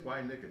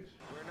by Nickish.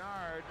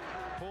 Bernard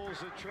pulls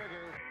the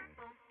trigger.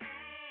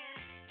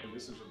 And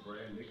this is a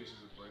brand. Nickish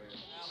is a brand.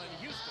 Allen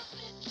Houston.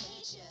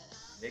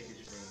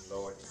 Nickish means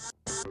Lord.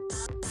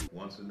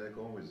 Once a neck,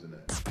 always the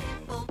neck. James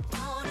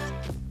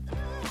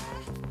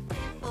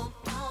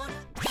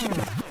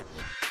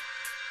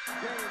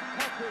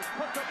touches,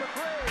 puts up a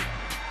three.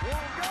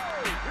 Won't go.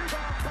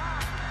 Rebound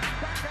back.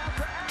 Back out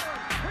to Allen.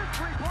 His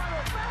three-pointer.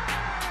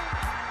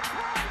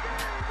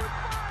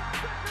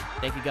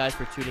 Thank you guys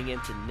for tuning in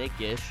to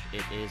Nickish.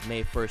 It is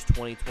May 1st,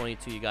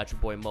 2022. You got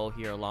your boy Mo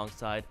here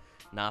alongside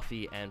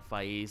Nafi and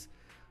Faiz.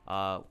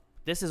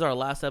 This is our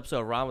last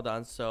episode of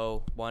Ramadan,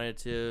 so wanted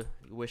to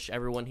wish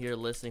everyone here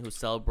listening who's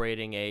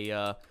celebrating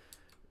a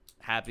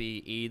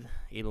happy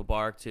Eid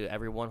Mubarak to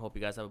everyone. Hope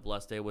you guys have a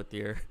blessed day with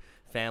your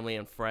family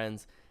and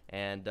friends.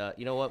 And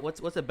you know what?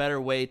 What's a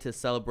better way to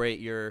celebrate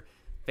your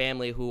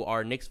family who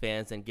are Knicks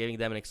fans than giving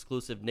them an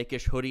exclusive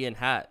Nickish hoodie and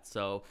hat?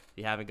 So if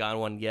you haven't gotten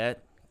one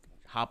yet,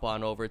 hop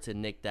on over to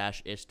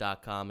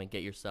nick-ish.com and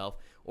get yourself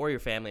or your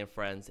family and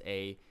friends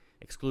a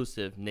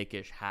exclusive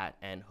Nickish hat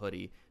and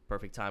hoodie.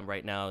 Perfect time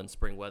right now in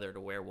spring weather to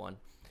wear one.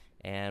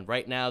 And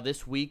right now,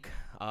 this week,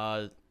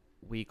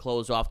 we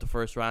close off the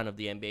first round of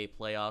the NBA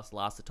playoffs.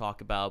 Lots to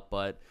talk about.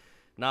 But,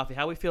 Nafi,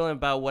 how are we feeling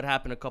about what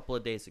happened a couple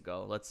of days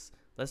ago? Let's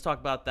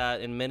talk about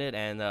that in a minute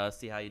and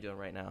see how you're doing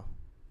right now.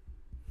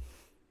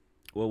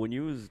 Well, when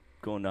you was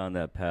going down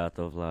that path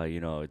of, like,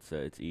 you know, it's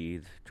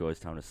Eid, joyous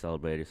time to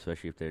celebrate,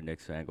 especially if they're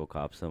Knicks fan, go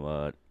cop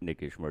some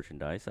Nickish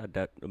merchandise.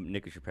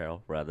 Nickish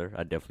apparel, rather.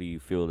 I definitely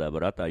feel that.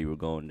 But I thought you were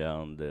going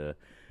down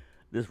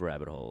this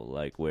rabbit hole,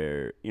 like,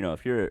 where, you know,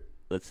 if you're,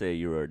 let's say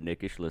you're a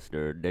Nickish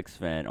listener, Knicks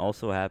fan,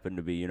 also happen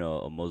to be, you know,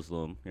 a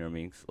Muslim, you know what I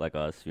mean, like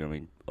us, you know what I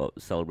mean,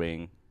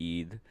 celebrating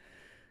Eid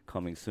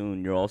coming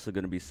soon, you're also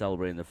going to be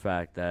celebrating the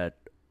fact that,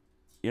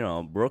 you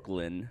know,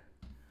 Brooklyn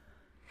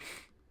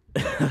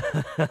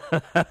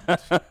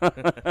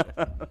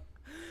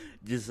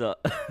just,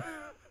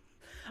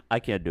 I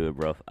can't do it,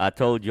 bro. I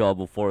told y'all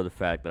before the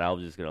fact that I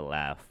was just gonna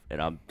laugh,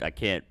 and I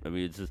can't. I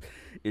mean,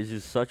 it's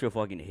just such a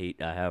fucking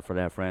hate I have for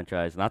that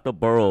franchise. Not the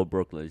borough of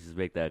Brooklyn. Let's just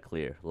make that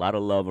clear. A lot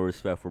of love and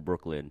respect for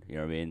Brooklyn. You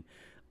know what I mean?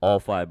 All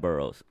 5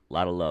 boroughs. A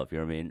lot of love. You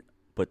know what I mean?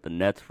 But the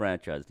Nets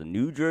franchise, the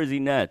New Jersey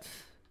Nets.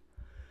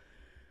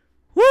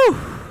 Woo!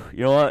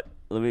 You know what?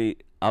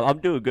 I'm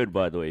doing good,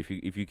 by the way.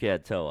 If you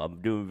can't tell,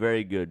 I'm doing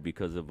very good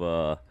because of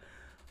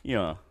you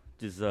know.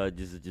 Just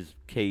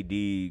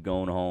KD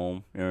going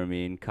home, you know what I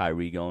mean?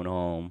 Kyrie going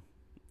home.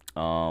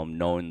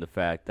 Knowing the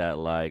fact that,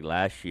 like,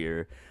 last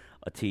year,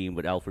 a team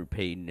with Alfred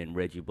Payton and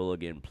Reggie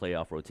Bullock in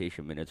playoff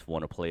rotation minutes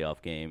won a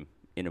playoff game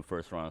in a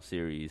first-round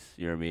series,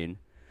 you know what I mean?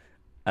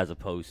 As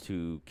opposed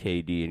to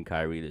KD and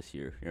Kyrie this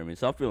year, you know what I mean?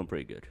 So I'm feeling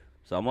pretty good.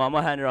 So I'm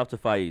gonna hand it off to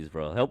Faiz,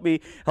 bro. Help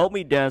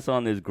me dance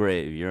on this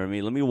grave, you know what I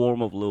mean? Let me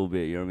warm up a little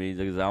bit, you know what I mean?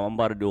 Because I'm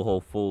about to do a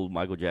whole full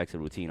Michael Jackson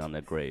routine on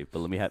that grave. But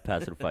let me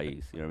pass it to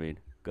Faiz, you know what I mean?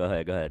 Go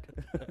ahead.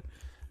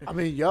 I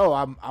mean, yo,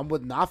 I'm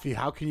with Nafi.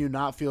 How can you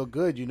not feel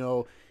good? You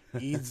know,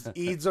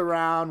 Eid's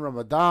around,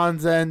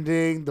 Ramadan's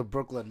ending, the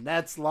Brooklyn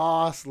Nets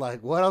lost.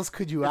 Like, what else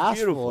could you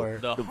ask for?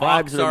 The vibes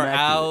Hawks are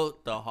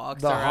out. The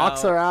Hawks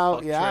are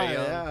out. Fuck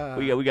Yeah.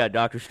 We got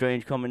Doctor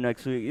Strange coming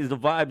next week. The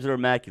vibes are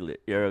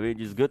immaculate. You know what I mean?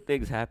 Just good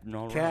things happening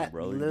all around,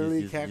 bro.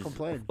 Literally can't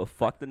complain.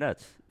 Fuck the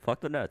Nets.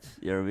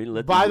 You know what I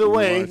mean? By the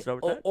way,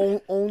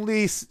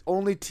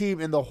 only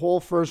team in the whole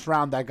first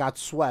round that got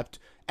swept.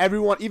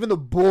 Everyone, even the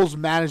Bulls,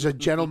 managed a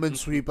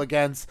gentleman's sweep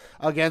against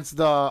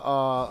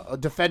the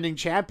defending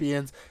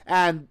champions,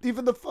 and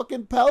even the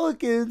fucking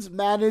Pelicans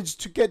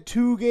managed to get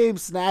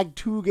snagged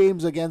 2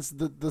 games against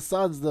the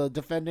Suns, the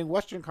defending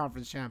Western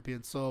Conference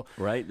champions. So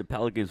right, the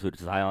Pelicans with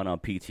Zion on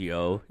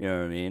PTO, you know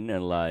what I mean,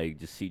 and like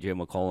just CJ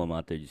McCollum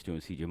out there just doing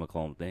CJ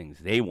McCollum things.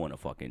 They won a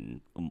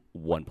fucking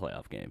one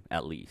playoff game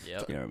at least.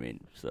 Yep. You know what I mean?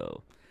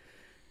 So.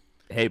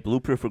 Hey,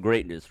 blueprint for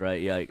greatness, right?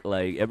 Yeah,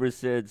 like ever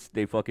since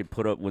they fucking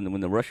put up when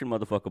the Russian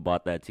motherfucker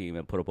bought that team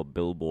and put up a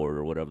billboard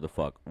or whatever the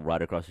fuck right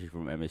across the street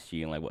from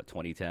MSG in like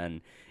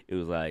 2010, it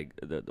was like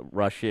the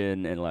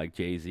Russian and like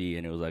Jay-Z,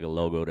 and it was like a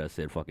logo that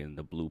said fucking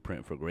the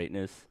blueprint for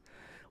greatness.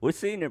 We're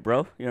seeing it,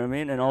 bro. You know what I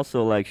mean? And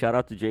also, like, shout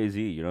out to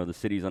Jay-Z. You know, the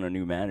city's under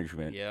new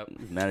management. Yep.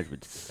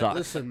 Management sucks.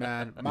 Listen,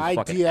 man, my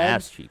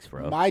ass cheeks,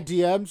 bro. My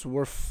DMs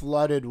were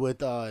flooded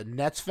with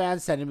Nets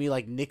fans sending me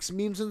like Knicks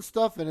memes and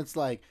stuff, and it's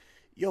like,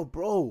 yo,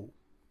 bro.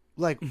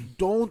 Like,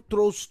 don't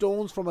throw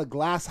stones from a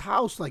glass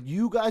house. Like,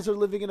 you guys are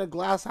living in a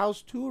glass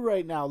house too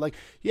right now. Like,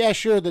 yeah,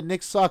 sure, the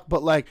Knicks suck,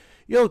 but like,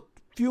 yo,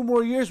 few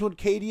more years when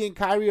KD and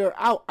Kyrie are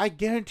out, I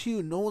guarantee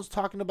you no one's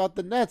talking about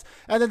the Nets.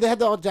 And then they had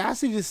the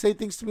audacity to say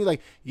things to me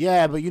like,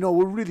 yeah, but, you know,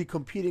 we're really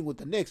competing with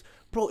the Knicks.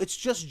 Bro, it's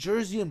just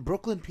Jersey and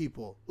Brooklyn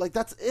people. Like,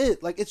 that's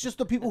it. Like, it's just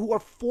the people who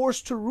are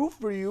forced to root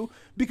for you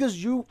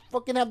because you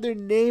fucking have their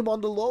name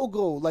on the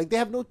logo. Like, they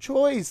have no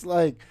choice.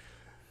 Like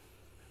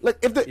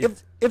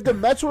if the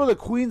Mets were the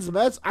Queens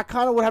Mets, I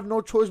kind of would have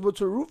no choice but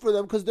to root for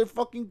them because they're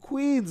fucking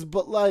Queens.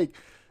 But, like,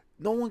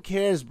 no one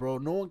cares, bro.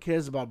 No one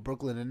cares about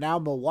Brooklyn. And now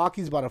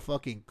Milwaukee's about to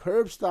fucking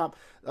curb stomp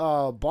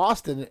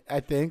Boston,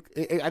 I think.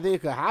 I think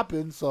it could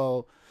happen.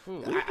 So,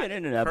 We've been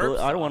into that, but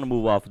I don't want to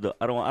move off the.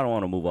 I don't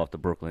want to move off the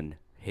Brooklyn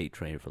hate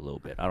train for a little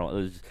bit.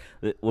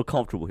 We're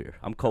comfortable here.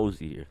 I'm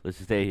cozy here. Let's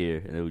stay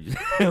here, and then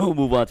we'll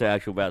move on to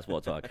actual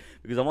basketball talk.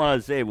 Because I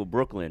want to say with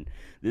Brooklyn,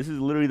 this is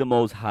literally the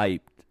most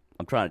hyped.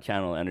 I'm trying to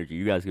channel energy.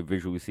 You guys can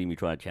visually see me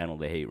trying to channel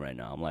the hate right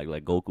now. I'm like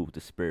Goku with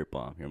the spirit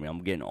bomb. You know what I mean?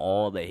 I'm getting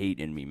all the hate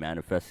in me,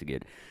 manifesting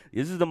it.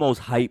 This is the most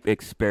hype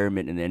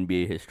experiment in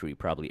NBA history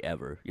probably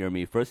ever. You know what I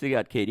mean? First they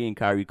got KD and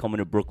Kyrie coming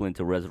to Brooklyn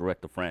to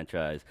resurrect the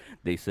franchise.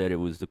 They said it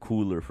was the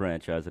cooler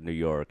franchise in New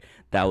York.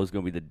 That was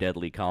going to be the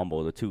deadly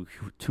combo, the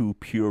two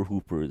pure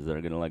hoopers that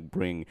are going to like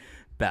bring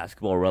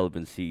basketball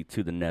relevancy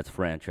to the Nets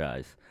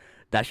franchise.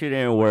 That shit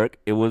didn't work.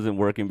 It wasn't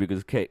working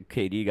because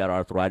KD got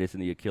arthritis in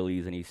the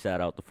Achilles and he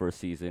sat out the first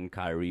season.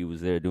 Kyrie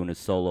was there doing his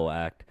solo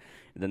act.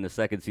 And then the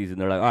second season,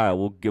 they're like, all right,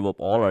 we'll give up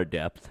all our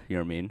depth, you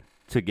know what I mean,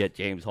 to get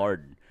James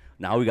Harden.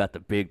 Now we got the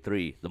big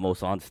three, the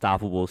most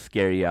unstoppable,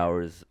 scary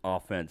hours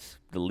offense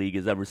the league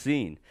has ever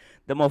seen.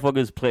 The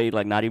motherfuckers played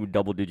like not even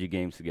double-digit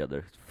games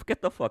together.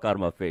 Get the fuck out of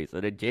my face.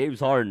 And then James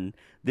Harden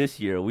this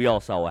year, we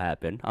all saw what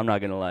happened. I'm not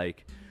going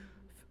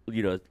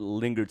to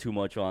linger too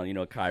much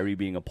on, Kyrie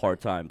being a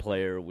part-time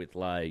player with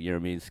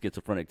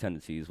schizophrenic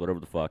tendencies, whatever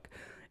the fuck.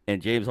 And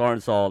James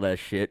Harden saw all that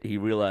shit. He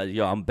realized,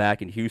 I'm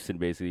back in Houston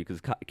basically because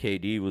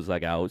KD was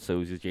like out, so it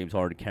was just James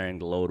Harden carrying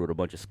the load with a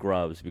bunch of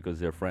scrubs because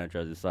their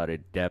franchise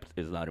decided depth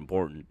is not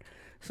important.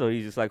 So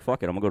he's just like,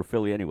 fuck it, I'm gonna go to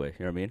Philly anyway.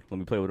 You know what I mean? Let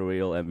me play with a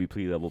real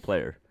MVP level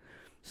player.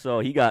 So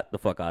he got the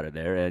fuck out of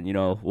there, and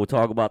we'll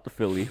talk about the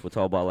Philly. We'll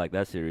talk about like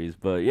that series,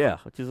 but yeah,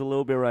 just a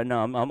little bit right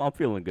now. I'm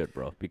feeling good,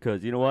 bro,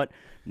 because you know what,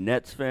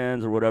 Nets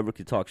fans or whatever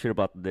can talk shit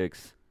about the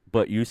Knicks,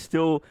 but you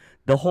still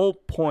the whole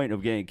point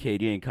of getting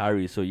KD and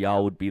Kyrie so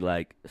y'all would be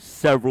like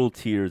several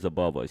tiers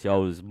above us.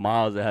 Y'all was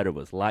miles ahead of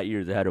us, light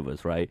years ahead of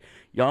us, right?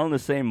 Y'all in the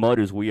same mud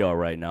as we are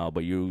right now,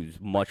 but you use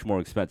much more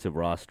expensive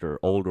roster,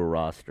 older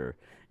roster.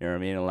 You know what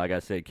I mean? And like I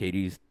said,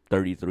 KD's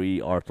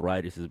 33,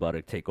 arthritis is about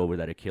to take over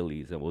that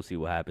Achilles, and we'll see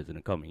what happens in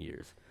the coming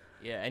years.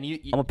 Yeah, and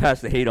I'm gonna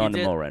pass the hate on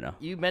to Mo right now.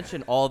 You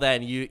mentioned all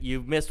that, and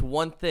you missed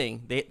one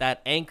thing.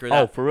 that anchor.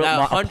 That, for real?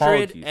 That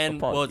Apologies.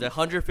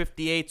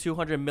 $158,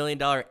 $200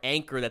 million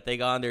anchor that they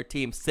got on their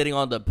team, sitting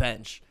on the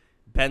bench.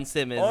 Ben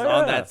Simmons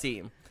on that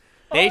team.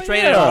 They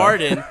traded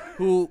Harden,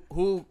 who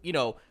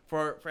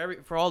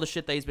for all the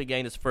shit that he's been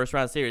getting this first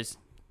round series,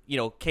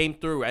 came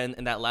through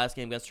in that last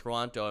game against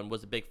Toronto and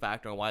was a big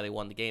factor in why they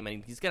won the game.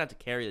 And he's gonna have to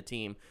carry the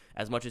team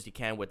as much as he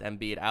can with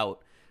Embiid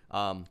out.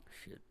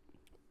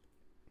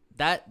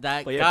 That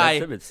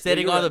guy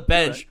sitting on the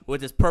bench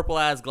with his purple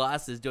ass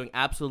glasses doing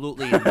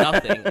absolutely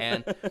nothing,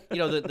 and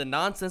the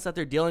nonsense that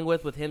they're dealing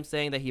with him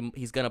saying that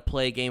he's gonna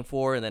play Game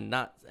 4 and then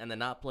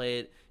not play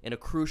it in a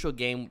crucial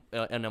game,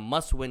 in a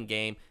must win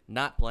game,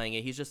 not playing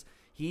it.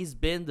 He's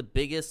been the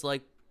biggest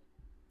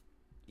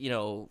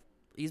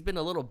he's been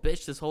a little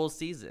bitch this whole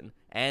season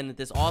and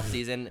this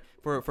offseason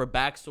for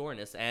back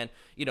soreness, and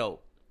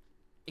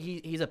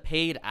He's a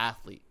paid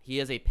athlete. He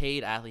is a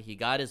paid athlete. He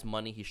got his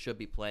money. He should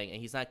be playing,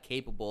 and he's not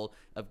capable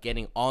of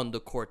getting on the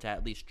court to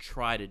at least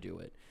try to do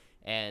it.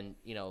 And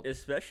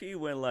especially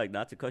when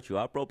not to cut you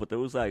out, bro, but there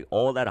was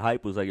all that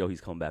hype was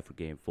he's coming back for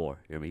Game 4. You know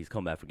what I mean? He's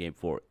coming back for Game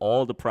 4.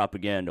 All the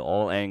propaganda,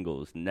 all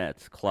angles,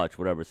 Nets, clutch,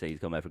 whatever, say he's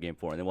coming back for Game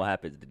 4. And then what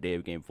happens the day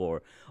of Game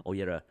 4? Oh, you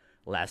had a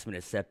last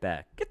minute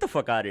setback. Get the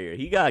fuck out of here.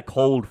 He got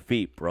cold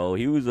feet, bro.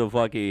 He was a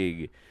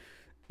fucking.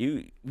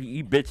 He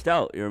bitched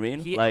out, you know what I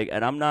mean?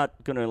 And I'm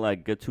not gonna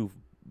get too,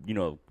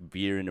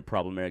 veer into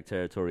problematic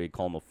territory,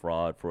 call him a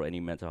fraud for any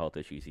mental health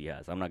issues he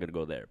has. I'm not gonna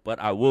go there, but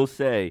I will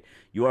say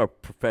you are a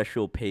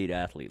professional paid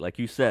athlete, like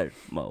you said,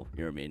 Mo.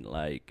 You know what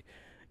I mean?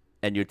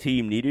 And your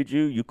team needed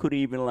you. You could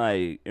even you know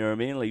what I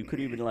mean? You could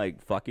even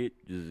fuck it,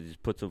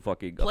 just put some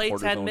fucking play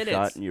 10 minutes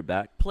shot in your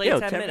back. Play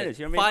 10 minutes.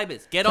 You know what I mean? 5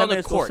 minutes. Get on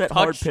the court.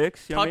 Touch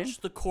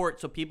the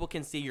court so people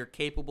can see you're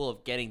capable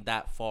of getting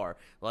that far.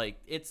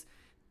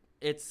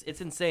 It's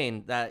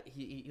insane that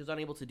he was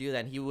unable to do that.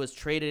 And he was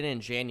traded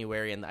in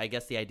January, and I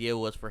guess the idea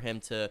was for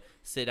him to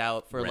sit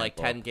out for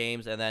 10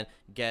 games and then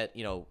get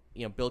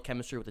build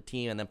chemistry with the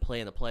team and then play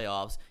in the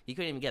playoffs. He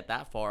couldn't even get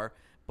that far,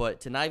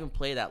 but to not even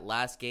play that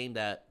last game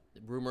that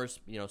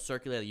rumors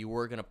circulated that you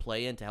were going to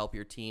play in to help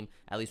your team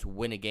at least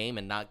win a game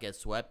and not get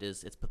swept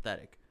it's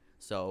pathetic.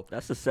 So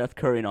that's the Seth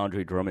Curry and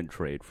Andre Drummond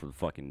trade for the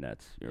fucking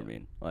Nets. You know what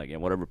I mean?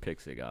 And whatever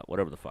picks they got,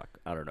 whatever the fuck,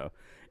 I don't know,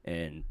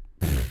 and.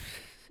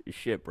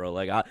 Shit, bro.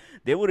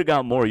 They would have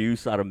got more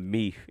use out of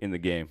me in the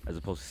game as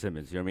opposed to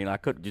Simmons. You know what I mean? I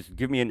could just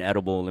give me an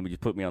edible and let me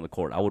just put me on the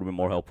court. I would have been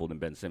more helpful than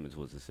Ben Simmons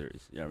was this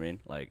series. You know what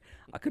I mean?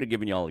 I could have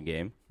given y'all a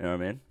game. You know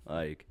what I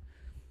mean?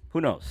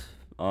 Who knows?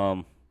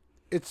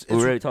 It's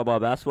we ready to talk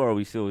about basketball, or are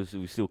we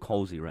still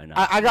cozy right now?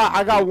 I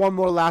got one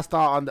more last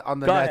thought on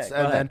the Nets,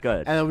 and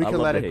then we can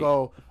let it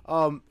go.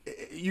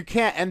 You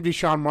can't envy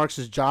Sean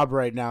Marks' job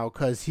right now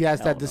because he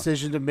has that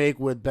decision to make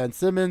with Ben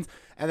Simmons,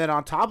 and then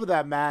on top of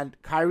that, man,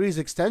 Kyrie's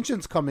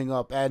extension's coming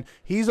up, and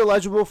he's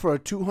eligible for a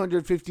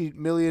 $250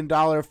 million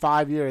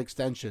 5-year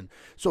extension.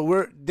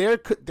 So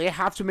they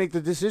have to make the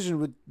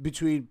decision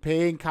between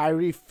paying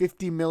Kyrie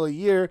 $50 million a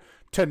year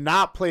to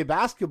not play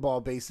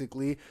basketball,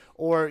 basically,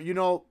 or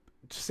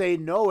say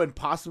no and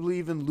possibly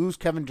even lose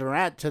Kevin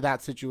Durant to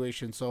that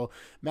situation. So,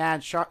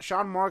 man,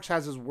 Sean Marks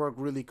has his work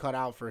really cut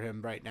out for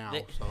him right now.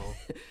 So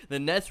The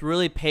Nets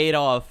really paid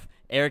off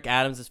Eric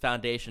Adams'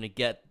 foundation to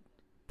get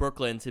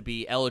Brooklyn to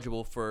be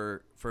eligible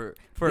for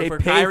They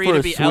paid Kyrie for to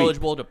a be sweep.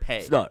 eligible to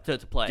pay No, to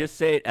play. Just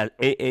say it as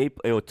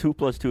 2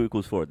 + 2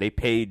 = 4. They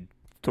paid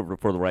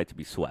for the right to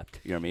be swept.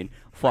 You know what I mean?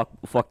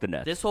 Fuck the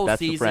Nets. This whole That's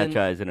season- the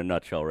franchise in a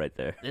nutshell right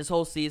there. This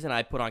whole season,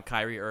 I put on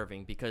Kyrie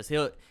Irving because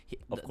that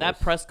course.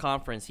 press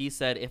conference, he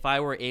said, if I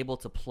were able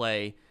to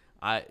play,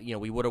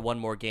 we would have won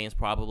more games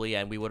probably,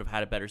 and we would have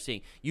had a better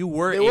seeing. You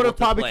were they able would have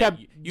to probably play. kept.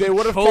 You They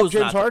would have chose kept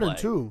James not to Harden play.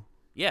 too.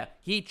 Yeah,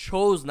 he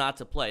chose not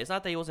to play. It's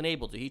not that he wasn't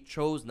able to. He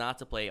chose not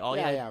to play.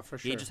 For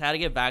He sure. just had to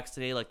get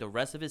vaccinated like the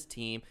rest of his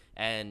team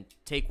and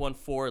take one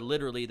for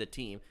literally the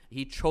team.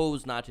 He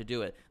chose not to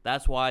do it.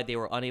 That's why they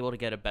were unable to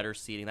get a better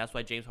seeding. That's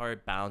why James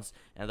Harden bounced,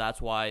 and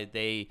that's why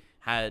they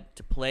had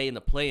to play in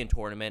the play-in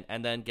tournament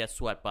and then get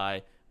swept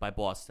by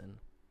Boston.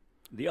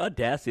 The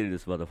audacity of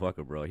this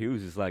motherfucker, bro. He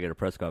was just like at a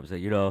press conference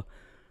saying,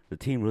 the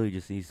team really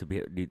just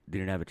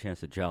didn't have a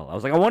chance to gel. I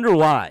was like, I wonder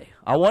why.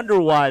 I wonder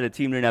why the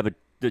team didn't have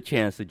the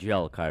chance to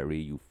gel, Kyrie,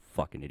 you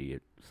fucking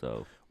idiot.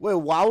 So Wait,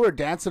 while we're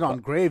dancing on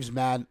graves,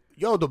 man,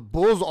 the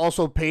Bulls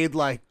also paid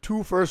like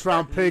 2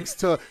 first-round picks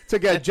to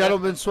get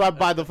gentlemen swept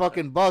by the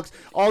fucking Bucks.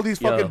 All these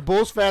fucking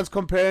Bulls fans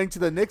comparing to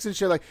the Knicks and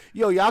shit. Like,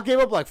 y'all gave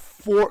up like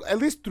at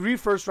least 3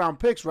 first-round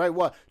picks, right?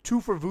 What, 2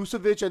 for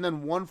Vucevic and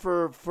then 1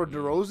 for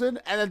DeRozan,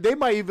 and then they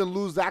might even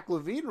lose Zach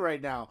LaVine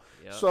right now.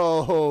 Yep.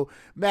 So,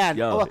 man,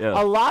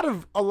 a lot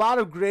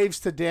of graves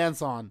to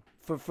dance on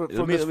for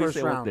let this me first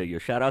say one round. thing.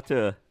 Shout out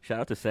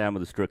to Sam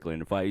of the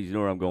Strickland. If you know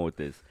where I'm going with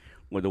this.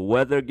 When the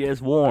weather gets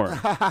warm,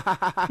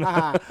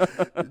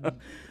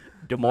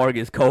 DeMar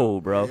gets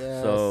cold, bro.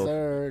 Yes, so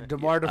sir.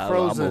 DeMar I'm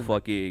DeFrozen. a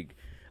fucking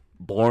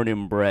born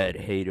and bred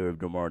hater of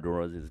DeMar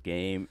DeRozan's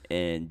game,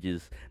 and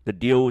just the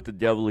deal with the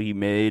devil he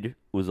made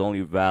was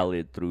only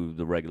valid through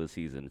the regular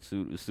season. As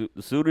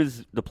soon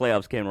as the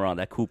playoffs came around,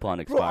 that coupon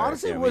expired. Bro,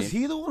 honestly, you know what I was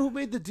mean? he the one who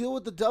made the deal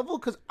with the devil?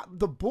 Because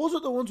the Bulls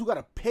are the ones who got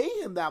to pay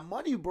him that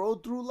money, bro,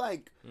 through,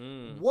 like,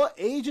 what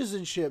ages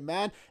and shit,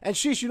 man. And,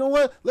 sheesh, you know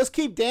what? Let's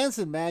keep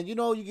dancing, man. You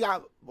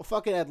got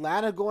fucking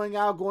Atlanta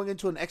going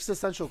into an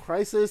existential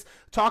crisis,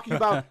 talking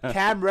about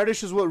Cam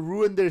Reddish is what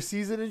ruined their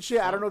season and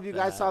shit. I don't know if you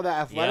guys saw that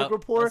Athletic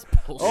report.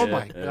 that's bullshit. Oh,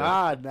 my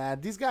God,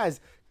 man. These guys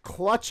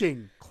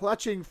clutching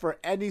for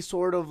any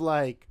sort of,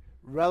 like,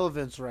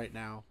 relevance right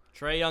now.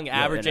 Trae Young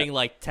averaging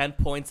like 10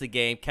 points a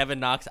game. Kevin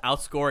Knox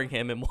outscoring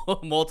him in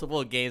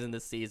multiple games in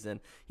this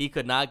season. He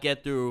could not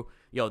get through.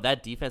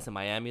 That defense in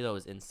Miami, though,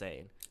 is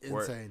insane.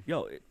 Insane.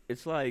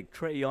 It's like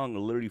Trae Young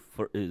literally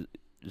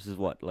this is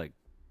what, like,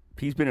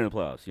 he's been in the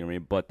playoffs, you know what I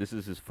mean? But this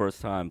is his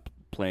first time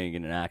playing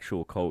in an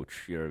actual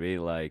coach, you know what I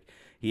mean? Like,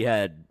 he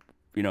had,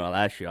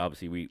 last year,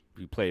 obviously, we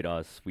played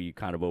us. We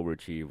kind of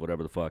overachieved,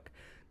 whatever the fuck.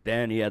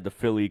 Then he had the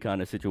Philly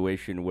kind of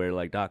situation where,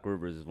 like, Doc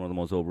Rivers is one of the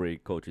most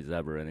overrated coaches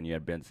ever, and then you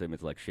had Ben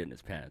Simmons, like, shitting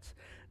his pants.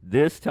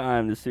 This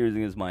time, the series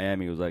against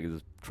Miami was, like,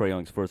 Trae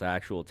Young's first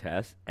actual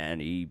test,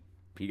 and he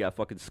got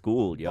fucking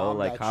schooled, Bombed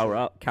Like,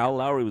 Kyle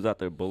Lowry was out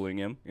there bullying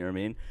him, you know what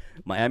I mean?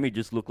 Miami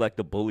just looked like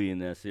the bully in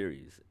that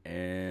series.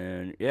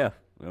 And, yeah,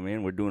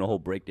 we're doing a whole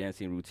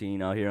breakdancing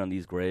routine out here on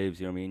these graves,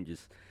 you know what I mean?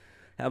 Just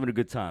having a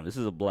good time. This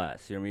is a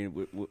blast. You know what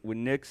I mean?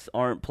 When Knicks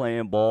aren't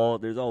playing ball,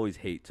 there's always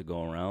hate to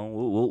go around.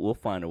 We'll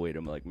find a way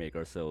to, like, make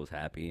ourselves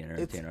happy and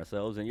entertain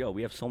ourselves. And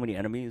we have so many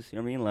enemies. You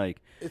know what I mean?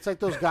 Like, it's like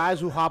those guys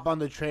who hop on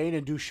the train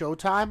and do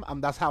Showtime.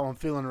 That's how I'm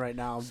feeling right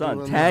now.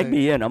 Son, tag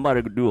me in. I'm about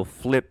to do a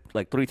flip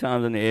like 3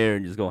 times in the air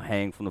and just go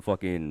hang from the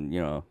fucking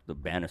the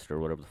banister or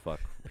whatever the fuck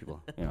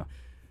people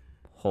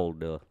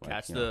hold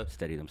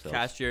steady themselves.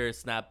 Catch your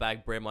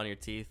snapback brim on your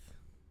teeth.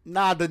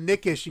 Nah, the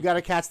Nickish. You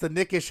gotta catch the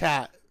Nickish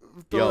hat.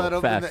 Throw that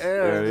up in the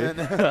air. And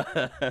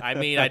then I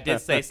mean, I did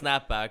say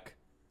snapback.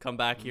 Come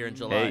back here in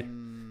July.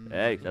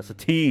 Hey, that's a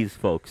tease,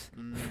 folks.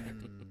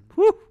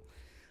 Whew.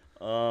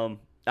 All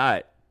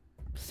right,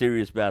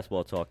 serious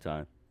basketball talk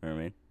time. You know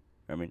what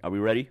I mean? Are we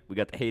ready? We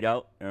got the hate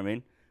out. You know what I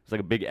mean? It's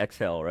like a big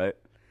exhale, right?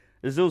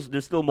 There's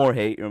still more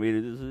hate. You know what I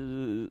mean? This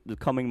is the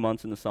coming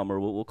months in the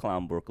summer, we'll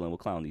clown Brooklyn. We'll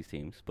clown these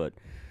teams. But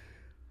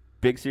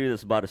big series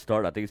that's about to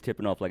start. I think it's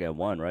tipping off like at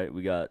 1, right?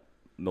 We got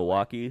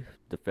Milwaukee,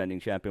 defending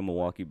champion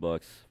Milwaukee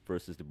Bucks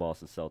versus the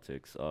Boston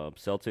Celtics.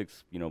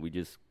 Celtics, we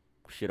just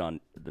shit on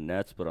the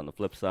Nets, but on the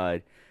flip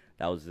side,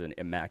 that was an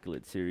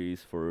immaculate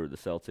series for the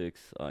Celtics.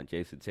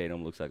 Jason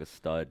Tatum looks like a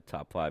stud,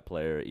 top 5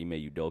 player. Ime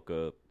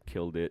Udoka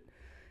killed it.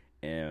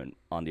 And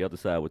on the other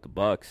side with the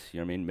Bucks, you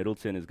know what I mean?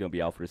 Middleton is going to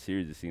be out for the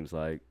series, it seems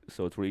like.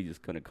 So it's really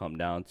just going to come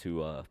down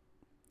to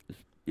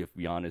if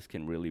Giannis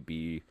can really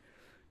be,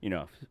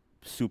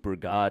 super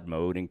God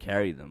mode and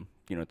carry them,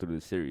 through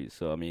the series.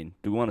 So, do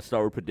we want to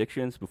start with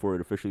predictions before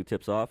it officially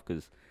tips off?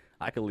 Because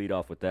I can lead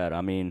off with that.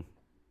 The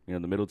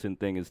Middleton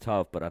thing is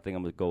tough, but I think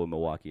I'm going to go with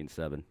Milwaukee in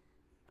 7.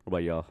 What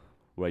about y'all?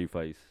 What about you,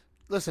 Faiz?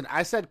 listen,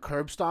 I said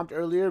curb stomped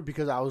earlier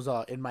because I was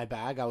in my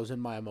bag. I was in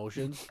my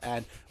emotions,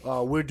 and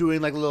we're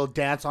doing like a little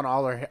dance on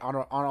all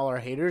our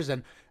haters.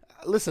 And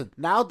listen,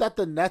 now that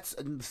the Nets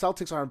and the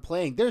Celtics aren't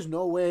playing, there's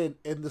no way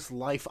in this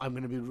life I'm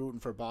going to be rooting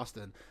for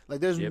Boston. Like,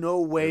 there's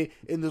no way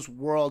in this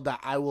world that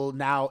I will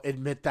now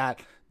admit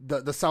that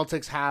the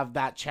Celtics have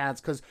that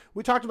chance. Because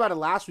we talked about it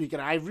last week,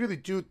 and I really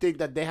do think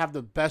that they have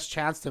the best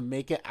chance to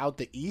make it out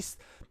the East.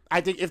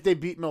 I think if they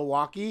beat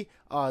Milwaukee,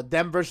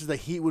 them versus the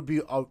Heat would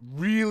be a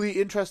really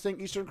interesting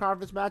Eastern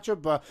Conference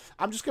matchup. But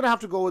I'm just going to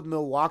have to go with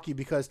Milwaukee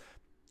because,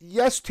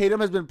 yes,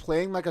 Tatum has been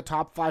playing like a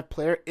top 5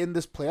 player in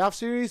this playoff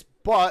series,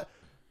 but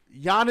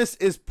Giannis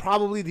is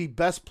probably the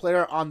best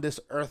player on this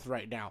earth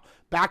right now.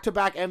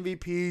 Back-to-back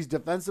MVPs,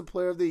 Defensive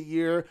Player of the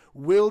Year,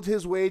 willed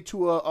his way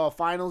to a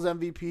Finals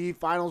MVP,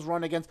 Finals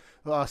run against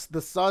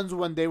the Suns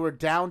when they were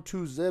down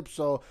 2-0.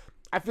 So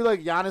I feel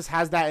like Giannis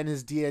has that in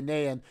his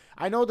DNA, and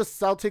I know the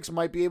Celtics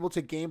might be able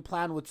to game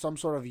plan with some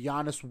sort of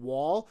Giannis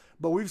wall,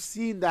 but we've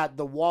seen that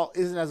the wall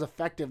isn't as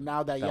effective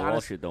now that That Giannis...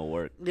 wall shit don't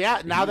work.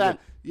 Yeah, now that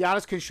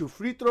Giannis can shoot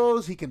free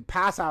throws, he can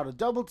pass out a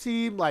double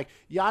team. Like,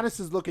 Giannis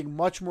is looking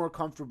much more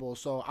comfortable,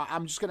 so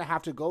I'm just going to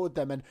have to go with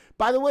them. And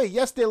by the way,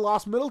 yes, they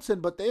lost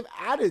Middleton, but they've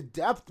added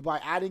depth by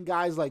adding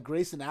guys like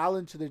Grayson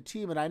Allen to their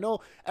team. And I know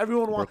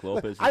everyone wants...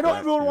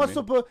 everyone wants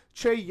to put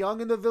Trae Young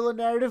in the villain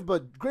narrative,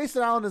 but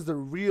Grayson Allen is the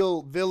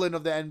real villain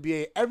of the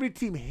NBA. Every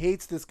team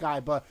hates this guy,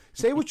 but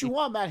say what you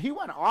want, man. He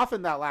went off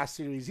in that last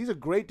series. He's a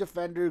great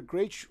defender,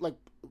 great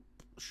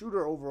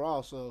shooter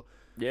overall, so...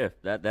 Yeah,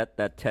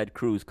 that Ted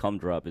Cruz cum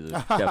drop is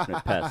a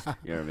definite pest.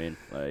 You know what I mean?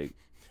 Like,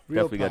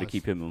 Real definitely got to pest.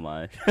 keep him in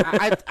mind.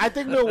 I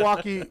think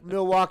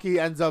Milwaukee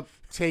ends up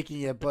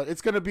taking it, but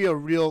it's gonna be a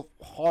real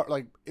hard.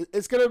 Like,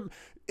 it's gonna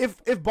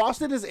if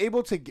Boston is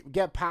able to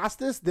get past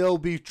this, they'll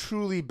be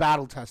truly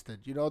battle tested.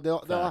 You know,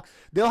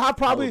 they'll have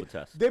probably Hell of a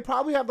test. they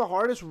probably have the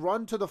hardest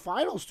run to the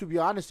finals, to be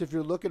honest. If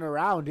you're looking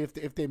around,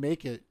 if they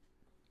make it.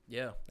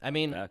 Yeah, I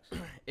mean, Facts.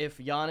 if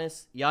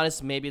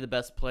Giannis may be the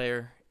best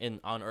player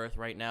on earth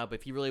right now, but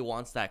if he really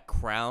wants that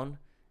crown,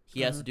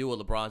 he has to do what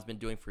LeBron's been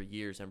doing for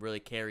years and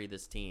really carry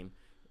this team.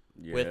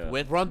 Yeah.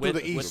 With Run through the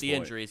with East. the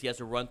injuries, he has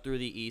to run through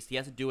the East. He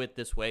has to do it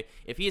this way.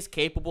 If he is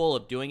capable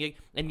of doing it,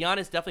 and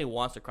Giannis definitely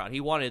wants the crown.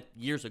 He wanted it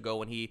years ago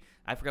when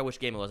I forgot which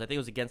game it was. I think it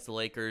was against the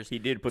Lakers. He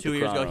did put 2 the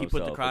years crown ago. on He put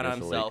the himself crown on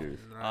against the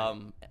himself,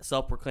 Lakers.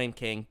 self-proclaimed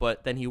king.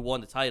 But then he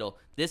won the title.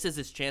 This is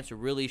his chance to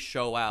really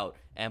show out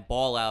and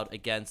ball out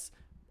against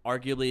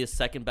arguably the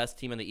second best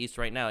team in the East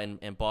right now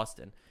in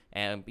Boston.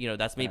 And,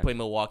 that's me putting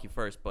Milwaukee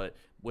first. But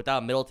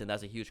without Middleton,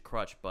 that's a huge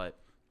crutch. But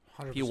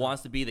if he 100%.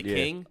 wants to be the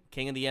king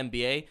of the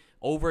NBA,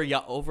 over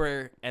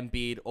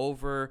Embiid,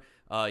 over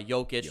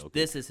Jokic,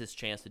 this is his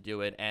chance to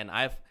do it. And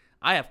I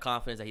have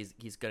confidence that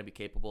he's going to be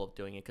capable of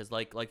doing it because,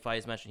 like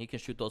Faiz mentioned, he can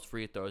shoot those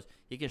free throws.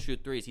 He can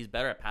shoot threes. He's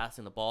better at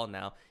passing the ball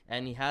now.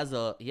 And he has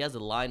a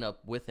lineup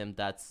with him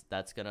that's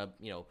going to,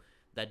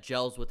 that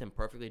gels with him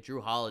perfectly.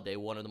 Drew Holiday,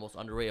 one of the most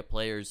underrated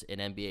players in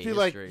NBA I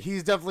feel history. like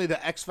he's definitely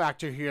the X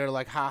factor here.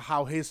 Like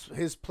how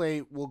his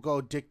play will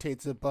go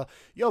dictates it. But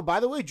by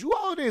the way, Drew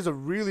Holiday is a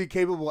really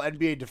capable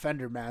NBA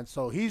defender, man.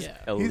 So he's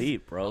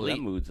Elite, bro.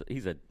 elite.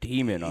 He's a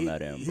demon on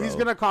that end, bro. He's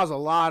gonna cause a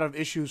lot of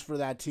issues for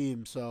that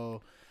team.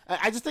 So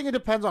I just think it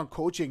depends on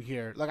coaching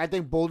here. Like, I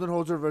think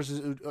Boldenholzer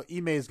versus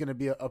Ime is gonna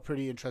be a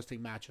pretty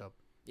interesting matchup.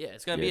 Yeah,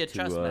 it's going to be a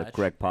chess match.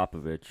 Greg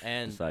Popovich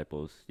And-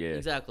 disciples. Yeah,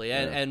 Exactly.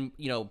 Yeah. And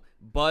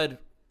Bud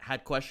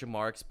had question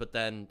marks, but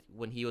then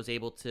when he was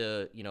able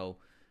to,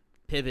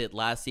 pivot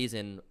last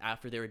season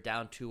after they were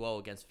down 2-0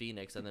 against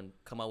Phoenix and then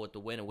come out with the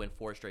win and win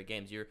 4 straight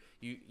games,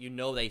 you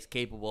know that he's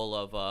capable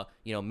of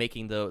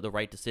making the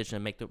right decision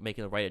and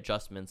making the right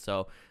adjustments.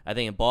 So I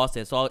think in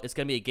Boston, it's going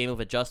to be a game of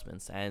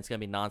adjustments and it's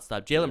going to be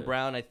nonstop. Jaylen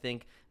Brown, I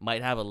think,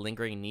 might have a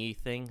lingering knee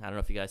thing. I don't know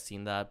if you guys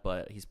seen that,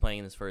 but he's playing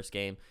in his first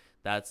game.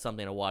 That's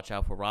something to watch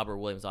out for. Robert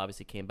Williams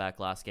obviously came back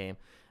last game.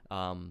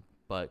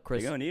 But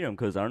Chris, they're gonna need him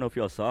because I don't know if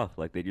y'all saw,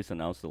 like, they just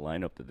announced the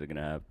lineup that they're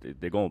gonna have.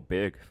 They're going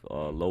big.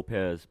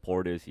 Lopez,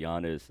 Portis,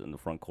 Giannis in the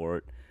front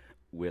court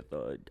with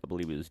I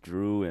believe it was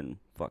Drew and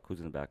who's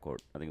in the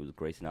backcourt? I think it was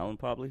Grayson Allen,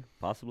 possibly.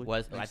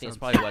 I think it's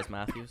probably Wes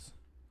Matthews.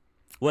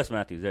 Wes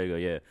Matthews, there you go,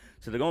 yeah.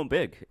 So they're going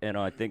big, and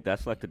I think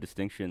that's like the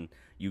distinction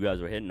you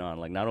guys were hitting on.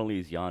 Like, not only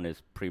is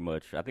Giannis pretty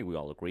much, I think we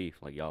all agree,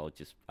 like,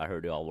 I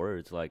heard y'all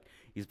words, like,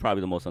 he's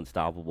probably the most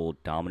unstoppable,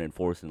 dominant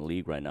force in the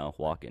league right now,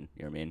 walking,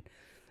 you know what I mean?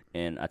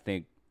 And I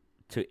think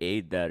to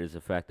aid that is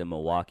the fact that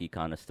Milwaukee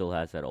kind of still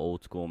has that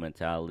old school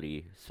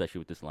mentality, especially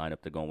with this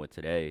lineup they're going with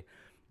today,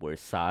 where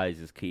size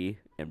is key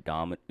and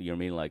dominant, you know what I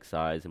mean? Like,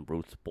 size and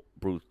brute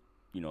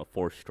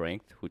force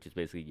strength, which is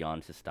basically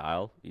Giannis'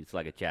 style. It's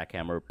like a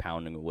jackhammer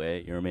pounding away,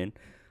 you know what I mean?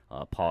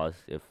 Pause,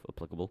 if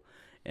applicable.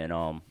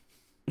 And,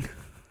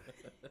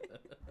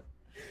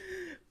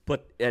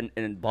 but, and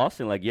in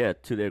Boston, like, yeah,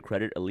 to their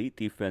credit, elite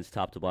defense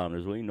top to bottom.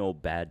 There's really no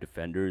bad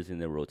defenders in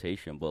their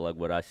rotation. But, like,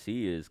 what I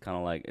see is kind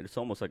of like, it's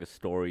almost like a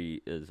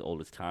story as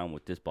old as time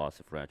with this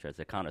Boston franchise.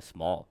 They're kind of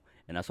small.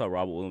 And that's why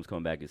Robert Williams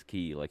coming back is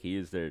key. Like, he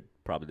is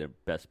probably their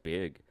best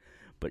big.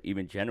 But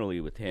even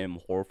generally with him,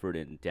 Horford,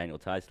 and Daniel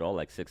Tice, they're all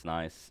like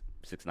 6'9",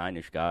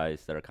 6'9"-ish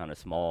guys that are kind of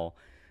small.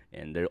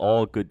 And they're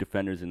all good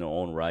defenders in their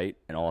own right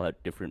and all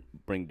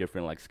bring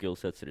different, like, skill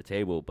sets to the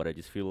table. But I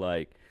just feel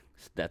like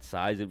that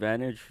size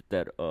advantage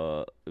that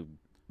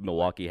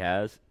Milwaukee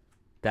has,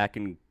 that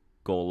can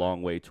go a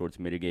long way towards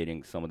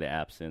mitigating some of the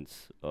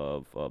absence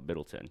of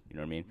Middleton. You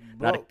know what I mean?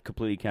 Bro. Not to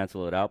completely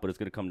cancel it out, but it's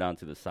going to come down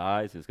to the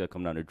size. It's going to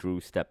come down to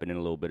Drew stepping in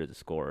a little bit as a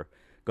scorer.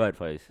 Go ahead,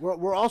 Faiz.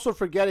 We're also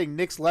forgetting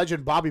Knicks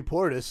legend Bobby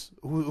Portis,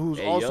 who's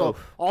Hey,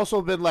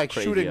 also been like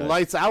Crazy shooting eyes.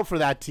 lights out for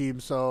that team.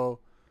 So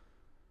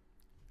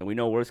And we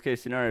know worst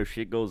case scenario, if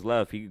shit goes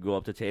left, he could go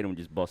up to Tatum and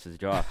just bust his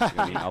jaw. You know what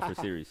I mean? Out for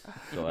series.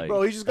 So, like,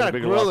 Bro, he just that's a gotta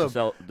bigger grill loss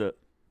him. to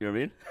you know what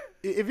I mean?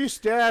 if you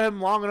stare at him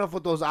long enough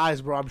with those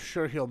eyes, bro, I'm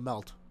sure he'll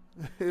melt.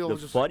 He'll The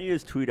just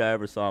funniest tweet I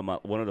ever saw,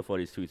 one of the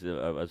funniest tweets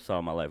I saw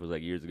in my life was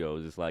like years ago. It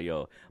was just like,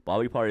 yo,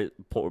 Bobby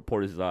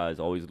Portis' eyes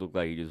always looked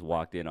like he just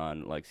walked in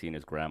on like seeing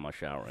his grandma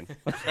showering.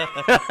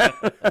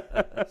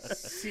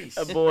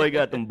 That boy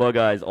got them bug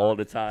eyes all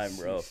the time,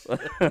 bro.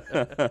 That's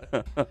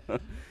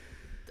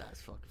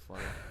fucking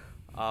funny.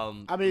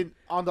 I mean,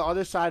 on the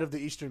other side of the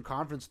Eastern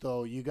Conference,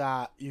 though, you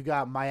got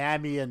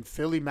Miami and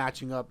Philly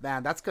matching up.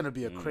 Man, that's gonna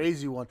be a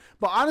crazy one.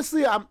 But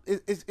honestly,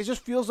 it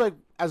just feels like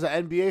as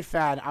an NBA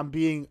fan, I'm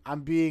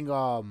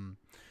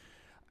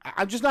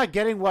just not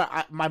getting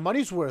what my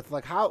money's worth.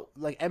 Like how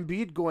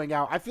Embiid going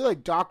out. I feel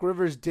like Doc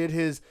Rivers did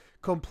his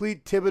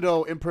complete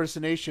Thibodeau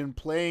impersonation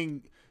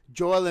playing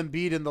Joel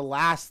Embiid in the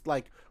last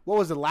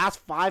last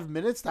 5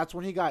 minutes. That's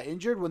when he got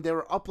injured when they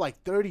were up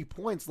like 30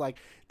 points. Like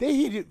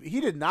he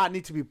did not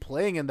need to be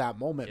playing in that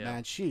moment, Yeah.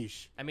 man.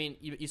 Sheesh. I mean,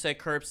 you said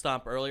curb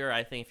stomp earlier.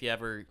 I think if you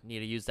ever need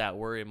to use that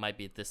word, it might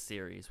be this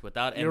series.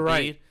 Without You're Embiid,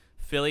 right.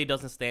 Philly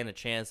doesn't stand a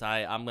chance.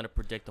 I'm going to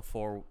predict a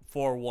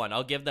 4-1.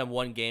 I'll give them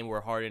one game where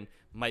Harden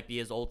might be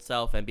his old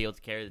self and be able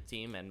to carry the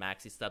team, and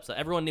Maxey steps up.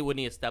 Everyone would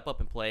need to step up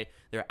and play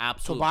their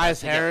absolute Tobias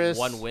best to get Harris.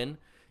 one win.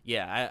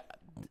 Yeah,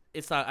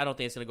 I don't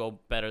think it's going to go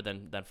better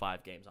than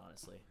 5 games,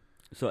 honestly.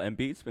 So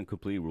Embiid's been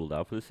completely ruled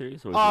out for the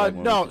series? Or is it like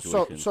one No. of those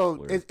situations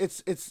where-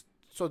 It's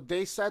so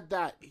they said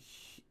that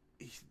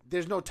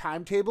there's no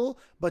timetable,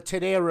 but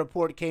today a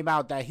report came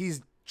out that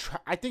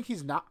I think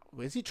he's not.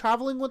 Is he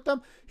traveling with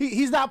them?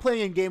 He's not playing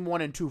in game 1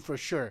 and 2 for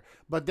sure.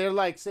 But they're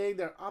like saying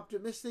they're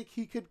optimistic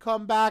he could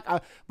come back.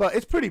 But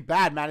it's pretty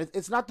bad, man.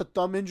 It's not the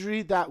thumb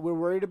injury that we're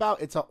worried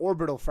about. It's an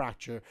orbital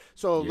fracture.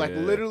 So like Yeah.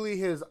 literally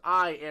his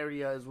eye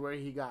area is where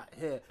he got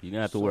hit. You're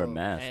gonna have to wear a So-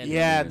 mask. And-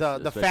 Yeah,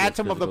 Especially the as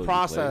phantom of the physical as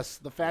he process.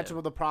 plays. The phantom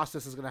of the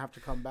process is gonna have to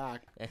come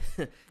back.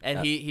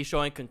 And he's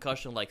showing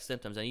concussion-like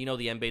symptoms, and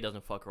the NBA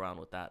doesn't fuck around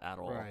with that at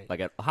all. Right.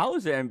 Like, how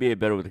is the NBA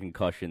better with a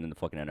concussion than the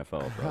fucking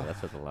NFL, bro? That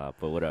says a lot,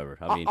 but whatever.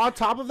 I mean, On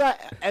top of that,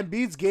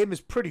 Embiid's game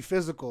is pretty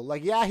physical.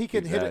 Like, yeah, he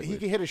can Exactly. he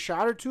can hit a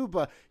shot or two,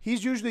 but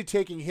he's usually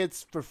taking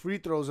hits for free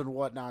throws and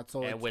whatnot.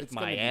 So And with it's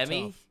gonna be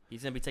Miami, tough.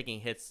 he's going to be taking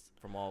hits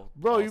from all.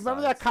 Bro, all you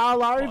remember sides. that Kyle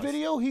Lowry Pause.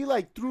 video? He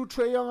like threw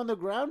Trae Young on the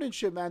ground and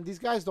shit, man. These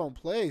guys don't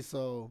play,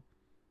 so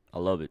I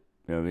love it.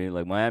 You know what I mean?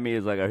 Like, Miami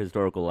is like our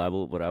historical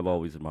rival, but I've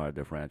always admired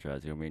their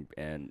franchise. You know what I mean?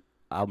 And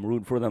I'm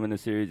rooting for them in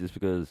this series just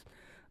because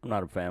I'm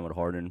not a fan with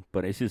Harden,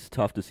 but it's just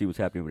tough to see what's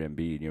happening with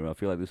Embiid. You know, I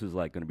feel like this is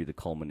like going to be the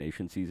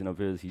culmination season of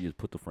his. He just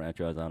put the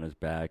franchise on his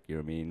back. You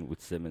know what I mean?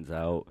 With Simmons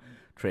out,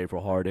 trade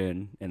for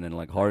Harden, and then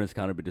like Harden's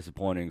kind of been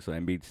disappointing, so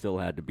Embiid still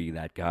had to be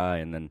that guy.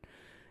 And then,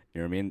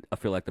 you know what I mean? I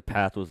feel like the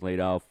path was laid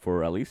out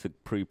for at least a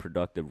pretty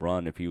productive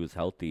run if he was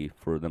healthy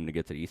for them to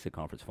get to the Eastern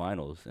Conference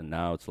Finals. And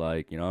now it's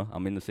like,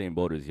 I'm in the same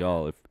boat as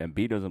y'all. If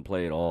Embiid doesn't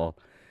play at all,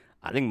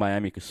 I think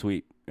Miami could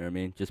sweep. You know what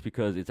I mean? Just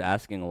because it's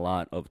asking a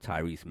lot of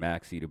Tyrese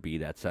Maxey to be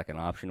that second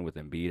option with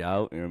Embiid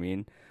out. You know what I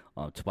mean?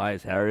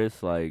 Tobias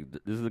Harris, like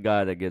this is a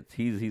guy that gets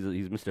he's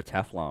Mr.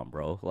 Teflon,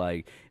 bro.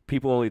 Like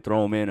people only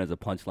throw him in as a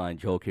punchline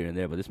joke here and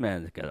there, but this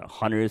man's got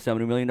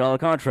 $170 million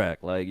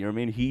contract. Like, you know what I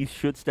mean? He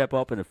should step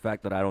up, and the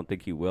fact that I don't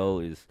think he will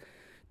is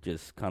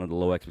just kind of the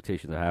low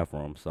expectations I have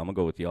for him. So I'm gonna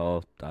go with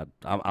y'all.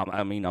 I'm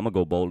gonna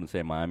go bold and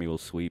say Miami will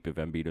sweep if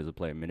Embiid doesn't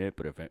play a minute,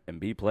 but if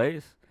Embiid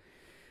plays,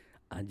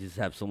 I just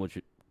have so much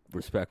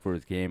respect for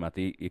his game. I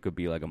think it could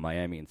be like a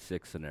Miami in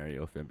 6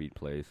 scenario if Embiid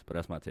plays. But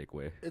that's my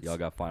takeaway. Y'all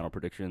got final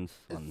predictions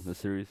on this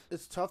series?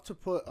 it's tough to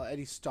put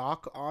any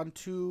stock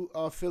onto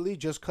Philly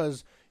just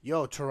because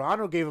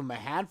Toronto gave him a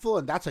handful,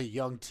 and that's a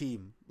young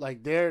team.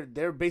 Like they're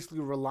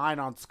basically relying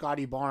on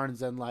Scotty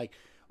Barnes and like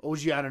OG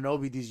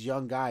Anunoby, these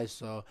young guys.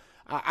 So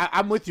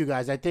I'm with you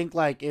guys. I think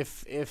like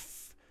if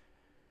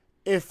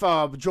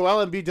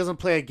Joel Embiid doesn't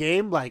play a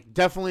game, like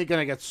definitely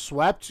gonna get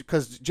swept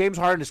because James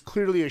Harden is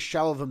clearly a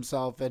shell of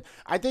himself, and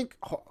I think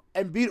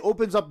Embiid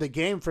opens up the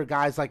game for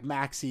guys like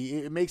Maxey.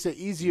 It makes it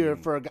easier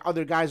for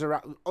other guys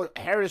around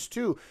Harris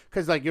too,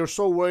 because like you're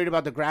so worried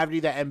about the gravity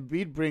that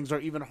Embiid brings or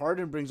even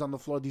Harden brings on the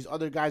floor. These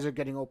other guys are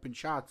getting open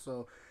shots.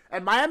 So.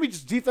 And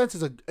Miami's defense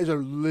is a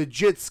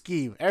legit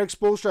scheme. Eric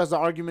Spoelstra has the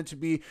argument to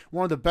be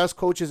one of the best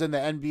coaches in the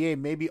NBA,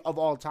 maybe of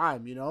all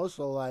time.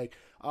 So like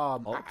All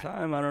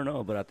time, I don't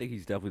know, but I think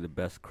he's definitely the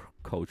best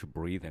coach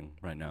breathing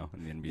right now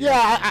in the NBA.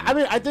 Yeah, I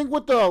mean, I think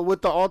with the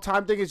all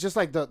time thing, it's just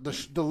like the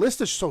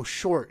list is so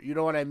short. You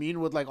know what I mean?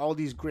 With like all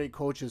these great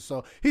coaches,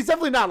 so he's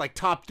definitely not like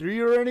top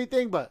 3 or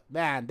anything. But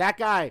man, that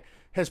guy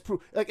has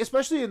proved, like,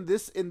 especially in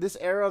this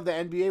era of the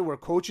NBA where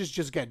coaches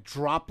just get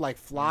dropped like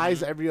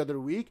flies every other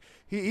week.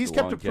 He's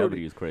kept a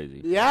longevity is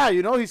crazy. Yeah,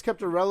 he's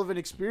kept a relevant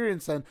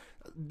experience, and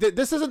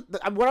this isn't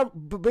what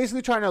I'm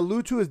basically trying to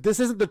allude to is this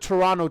isn't the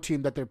Toronto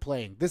team that they're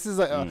playing. This is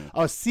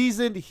a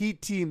seasoned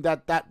Heat team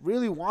that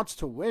really wants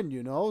to win.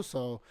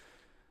 So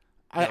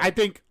I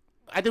think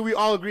we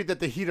all agree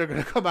that the Heat are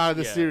going to come out of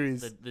the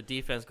series. The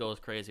defense goes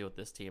crazy with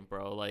this team,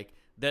 bro. Like,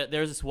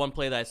 there's this one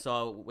play that I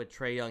saw with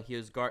Trae Young. He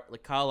was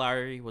Kyle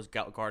Lowry was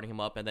guarding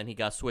him up, and then he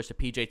got switched to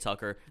PJ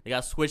Tucker. They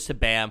got switched to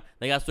Bam.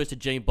 They got switched to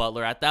Jimmy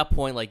Butler. At that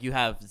point, like, you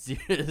have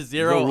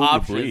zero room to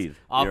options breathe.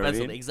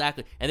 offensively. I mean?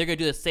 Exactly. And they're going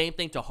to do the same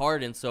thing to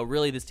Harden. So,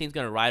 really, this team's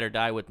going to ride or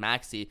die with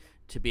Maxey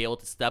to be able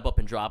to step up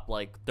and drop,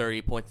 like,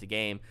 30 points a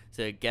game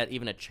to get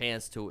even a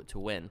chance to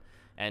win.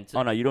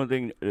 Oh, no, you don't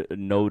think a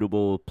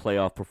notable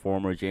playoff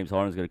performer James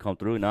Harden's going to come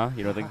through? Nah,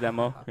 you don't think that,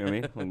 Mo? You know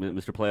what I mean? Like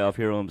Mr. Playoff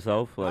Hero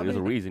himself. Like, there's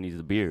a reason he's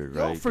the beard,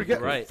 right?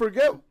 Forget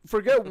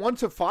 1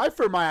 to 5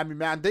 for Miami,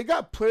 man. They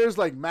got players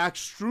like Max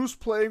Strus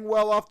playing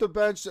well off the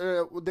bench.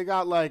 They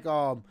got like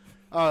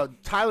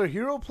Tyler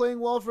Hero playing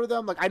well for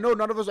them. Like, I know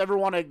none of us ever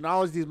want to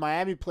acknowledge these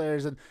Miami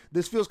players, and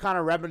this feels kind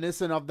of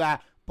reminiscent of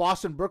that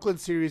Boston-Brooklyn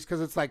series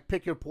because it's like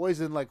pick your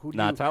poison. Like,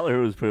 Tyler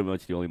Hero is pretty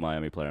much the only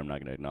Miami player I'm not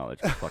going to acknowledge.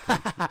 Fuck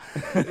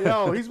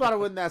him. He's about to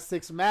win that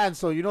 6th man.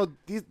 So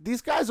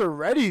these guys are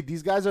ready.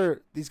 These guys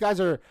are.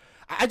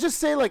 I just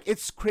say, like,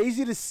 it's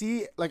crazy to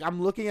see. Like,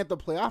 I'm looking at the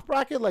playoff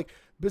bracket. Like,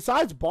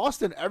 besides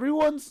Boston,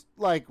 everyone's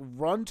like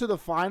run to the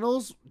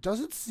finals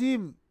doesn't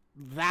seem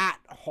that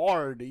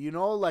hard.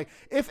 Like,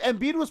 if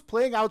Embiid was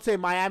playing, I would say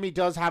Miami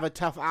does have a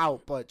tough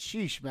out. But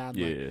sheesh, man.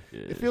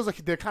 It feels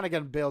like they're kind of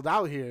getting bailed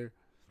out here.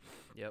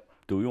 Yep.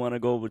 Do we want to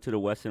go over to the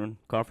Western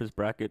Conference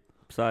bracket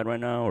side right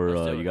now, or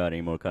y'all got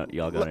any more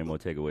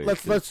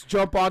takeaways? Let's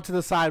jump onto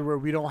the side where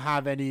we don't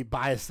have any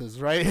biases,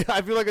 right?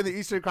 I feel like in the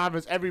Eastern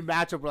Conference, every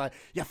matchup we're like,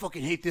 yeah, I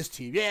fucking hate this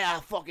team. Yeah, I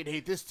fucking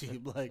hate this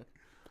team. Like,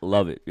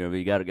 love it.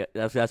 You gotta get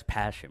that's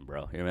passion,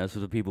 bro. That's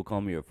what the people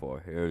come here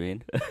for. You know what I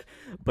mean?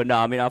 But no,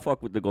 I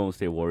fuck with the Golden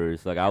State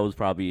Warriors. Like, I was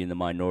probably in the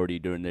minority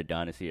during the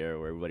dynasty era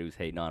where everybody was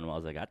hating on them. I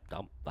was like,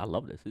 I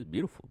love this. It's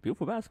beautiful,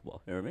 beautiful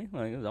basketball. You know what I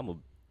mean? Like,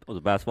 I was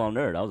a basketball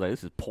nerd. I was like,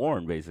 this is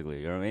porn,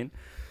 basically. You know what I mean?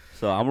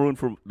 So I'm rooting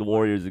for the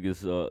Warriors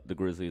against the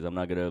Grizzlies. I'm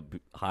not going to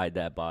hide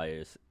that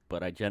bias.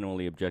 But I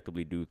genuinely,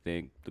 objectively do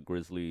think the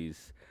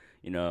Grizzlies,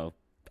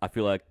 I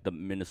feel like the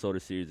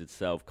Minnesota series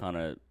itself kind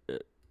of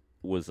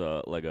was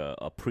like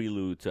a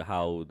prelude to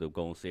how the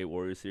Golden State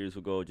Warriors series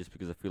will go, just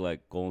because I feel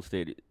like Golden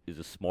State is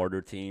a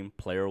smarter team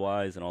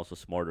player-wise and also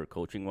smarter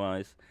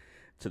coaching-wise,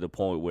 to the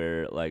point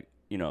where, like,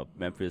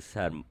 Memphis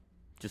had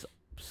just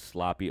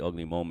sloppy,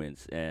 ugly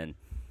moments. And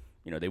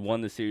they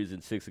won the series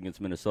in 6 against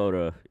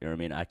Minnesota. You know what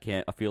I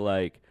mean? I feel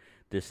like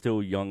they're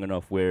still young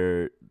enough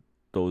where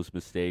those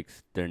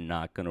mistakes, they're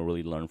not going to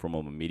really learn from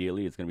them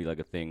immediately. It's going to be like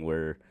a thing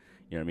where,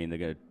 they're going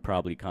to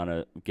probably kind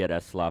of get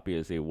as sloppy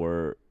as they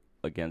were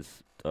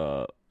against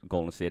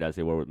Golden State as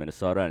they were with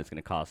Minnesota, and it's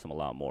going to cost them a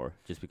lot more.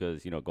 Just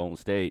because, Golden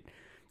State,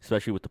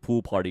 especially with the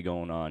pool party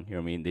going on,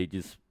 they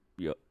just,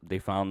 they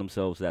found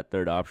themselves that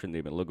third option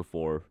they've been looking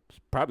for.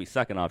 Probably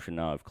second option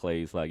now if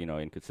Clay's, like,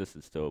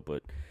 inconsistent still,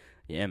 but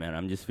yeah, man,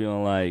 I'm just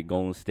feeling like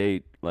Golden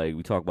State, like,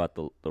 we talk about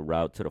the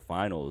route to the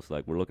finals.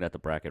 Like, we're looking at the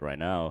bracket right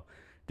now.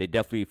 They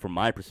definitely, from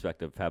my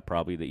perspective, have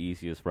probably the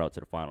easiest route to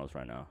the finals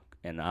right now.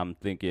 And I'm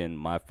thinking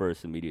my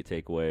first immediate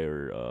takeaway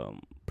or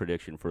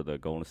prediction for the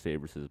Golden State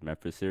versus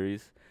Memphis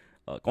series.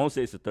 Golden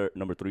State's the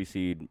number 3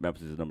 seed.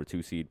 Memphis is number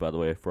 2 seed, by the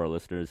way, for our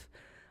listeners.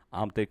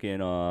 I'm thinking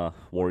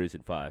Warriors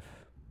in 5.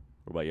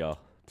 What about y'all?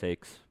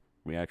 Takes,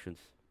 reactions?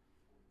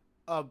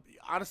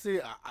 Honestly,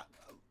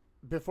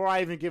 before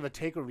I even give a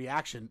take or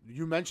reaction,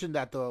 you mentioned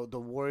that the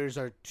Warriors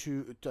are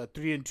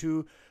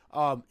 3-2.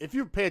 If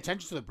you pay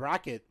attention to the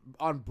bracket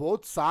on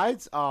both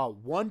sides,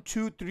 1,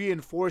 2, 3,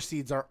 and 4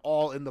 seeds are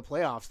all in the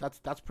playoffs.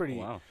 That's pretty.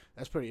 Wow.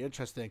 That's pretty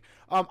interesting.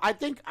 I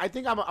think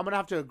I'm gonna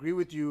have to agree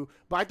with you,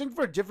 but I think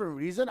for a different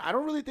reason. I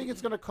don't really think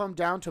it's gonna come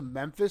down to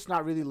Memphis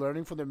not really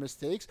learning from their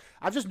mistakes.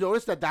 I've just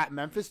noticed that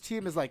Memphis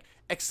team is like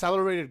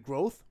accelerated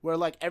growth, where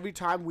like every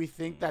time we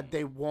think that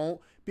they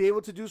won't be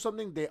able to do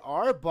something, they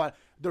are. But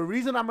the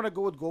reason I'm gonna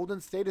go with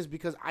Golden State is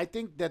because I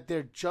think that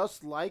they're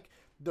just like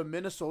the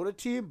Minnesota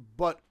team,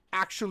 but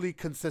actually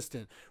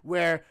consistent,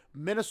 where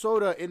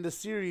Minnesota in the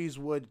series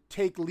would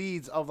take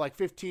leads of like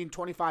 15,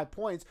 25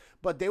 points,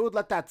 but they would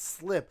let that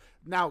slip.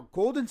 Now,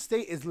 Golden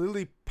State is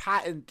literally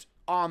patent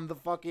on the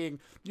fucking,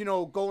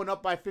 going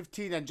up by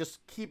 15 and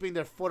just keeping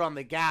their foot on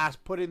the gas,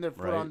 putting their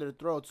foot on their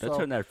throats. They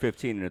turn that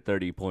 15 into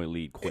 30-point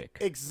lead quick.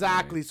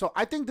 Exactly. Right. So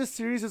I think this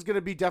series is going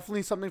to be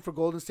definitely something for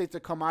Golden State to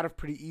come out of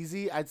pretty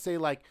easy. I'd say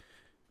like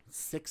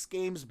 6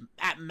 games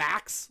at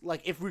max.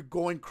 Like, if we're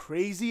going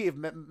crazy, if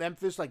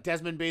Memphis, like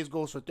Desmond Bays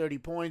goes for 30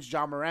 points,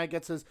 John Morant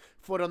gets his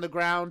foot on the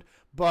ground.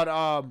 But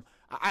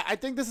I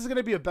think this is going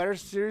to be a better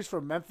series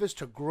for Memphis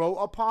to grow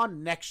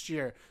upon next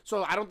year.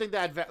 So I don't think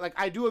that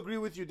I do agree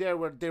with you there,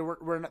 where they're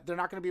not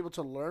going to be able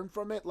to learn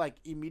from it like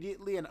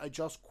immediately and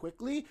adjust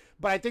quickly.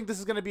 But I think this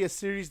is going to be a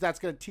series that's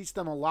going to teach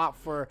them a lot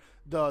for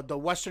the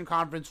Western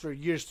Conference for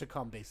years to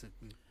come,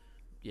 basically.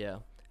 Yeah,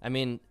 I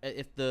mean,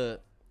 if the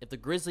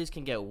Grizzlies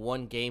can get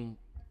one game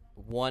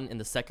won in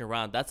the second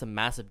round, that's a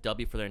massive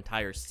W for their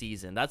entire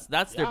season. That's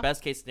their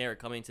best case scenario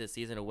coming into the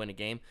season to win a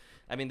game.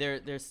 I mean,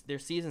 their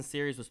season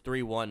series was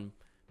 3-1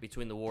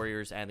 between the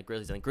Warriors and the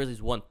Grizzlies, and the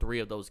Grizzlies won 3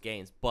 of those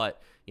games.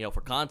 But,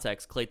 for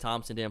context, Klay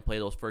Thompson didn't play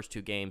those first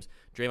 2 games.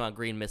 Draymond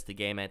Green missed the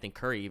game, and I think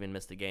Curry even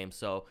missed the game.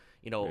 So,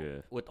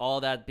 with all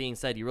that being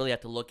said, you really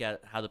have to look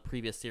at how the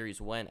previous series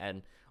went.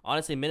 And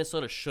honestly,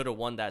 Minnesota should have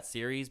won that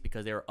series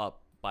because they were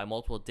up by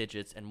multiple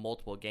digits and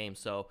multiple games.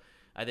 So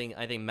I think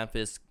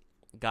Memphis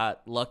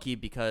got lucky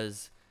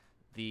because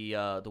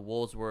the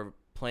Wolves were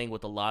playing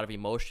with a lot of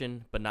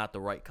emotion, but not the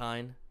right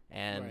kind.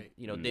 And right.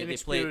 they played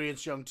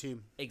inexperienced young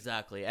team.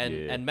 Exactly.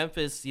 And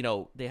Memphis,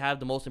 they have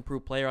the most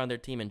improved player on their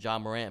team in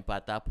John Morant, but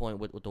at that point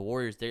with the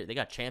Warriors, they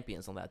got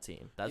champions on that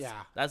team.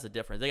 That's the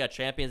difference. They got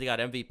champions, they got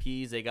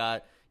MVPs, they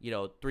got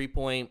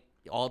 3-point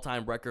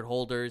all-time record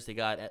holders, they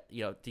got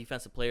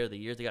defensive player of the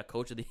years, they got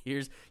coach of the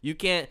years. You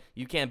can't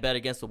bet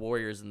against the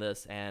Warriors in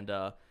this. And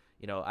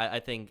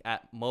I think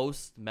at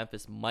most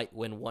Memphis might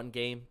win one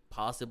game,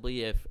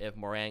 possibly if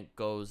Morant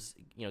goes,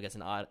 gets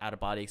an out of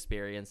body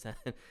experience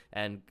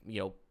and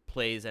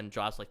plays and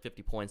drops like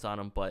 50 points on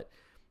him. But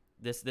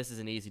this is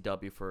an easy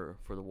W for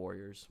the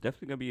Warriors.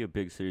 Definitely gonna be a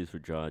big series for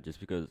Ja, just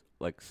because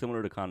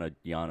similar to kind of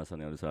Giannis on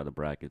the other side of the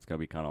bracket, it's gonna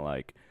be kind of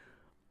like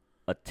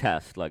a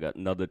test, like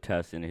another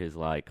test in his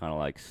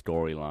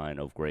storyline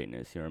of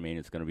greatness. You know what I mean?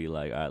 It's gonna be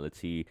like, all right, let's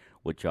see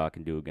what Ja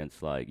can do against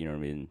the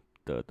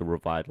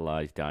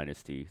revitalized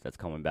dynasty that's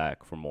coming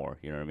back for more,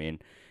 you know what I mean?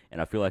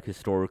 And I feel like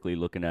historically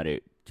looking at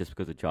it, just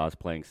because of Ja's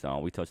playing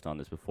style, we touched on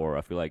this before,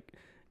 I feel like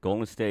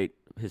Golden State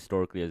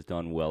historically has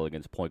done well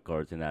against point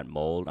guards in that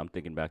mold. I'm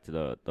thinking back to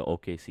the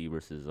OKC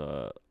versus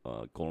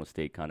Golden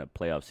State kind of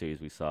playoff series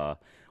we saw,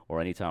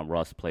 or anytime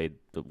Russ played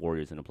the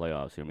Warriors in the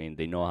playoffs, you know what I mean?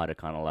 They know how to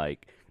kind of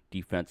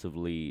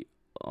defensively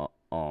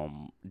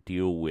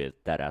deal with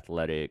that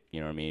athletic,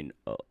 you know what I mean,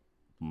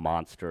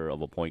 monster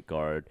of a point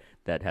guard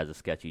that has a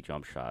sketchy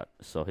jump shot.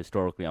 So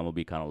historically, I'm gonna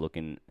be kind of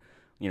looking,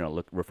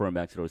 referring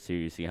back to those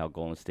series, seeing how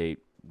Golden State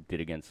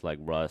did against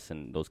Russ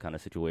and those kind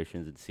of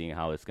situations, and seeing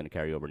how it's gonna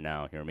carry over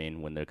now. You know what I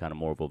mean? When they're kind of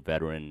more of a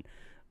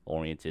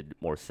veteran-oriented,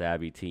 more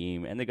savvy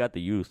team, and they got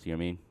the youth. You know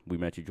what I mean? We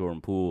mentioned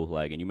Jordan Poole,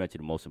 and you mentioned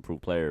the most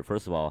improved player.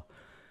 First of all,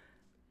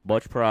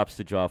 much props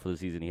to Ja for the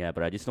season he had,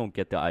 but I just don't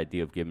get the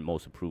idea of giving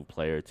most improved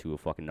player to a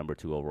fucking number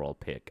 2 overall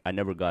pick. I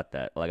never got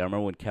that. I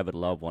remember when Kevin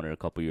Love won it a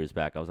couple years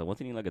back. I was like,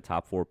 wasn't he a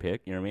top 4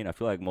 pick? You know what I mean? I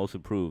feel like most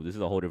improved, this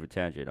is a whole different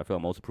tangent. I feel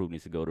like most improved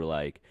needs to go to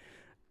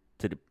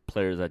the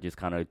players that just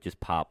kind of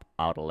pop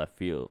out of left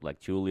field, like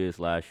Julius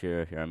last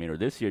year, you know what I mean? Or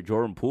this year,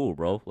 Jordan Poole,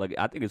 bro.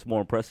 I think it's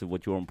more impressive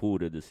what Jordan Poole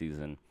did this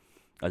season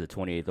as a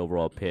 28th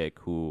overall pick,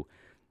 who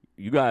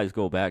you guys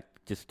go back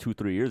just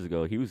 2-3 years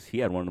ago, he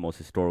had one of the most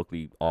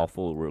historically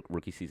awful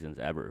rookie seasons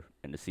ever.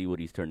 And to see what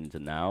he's turned into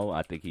now,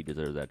 I think he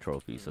deserves that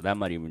trophy. So that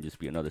might even just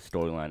be another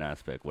storyline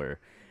aspect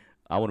where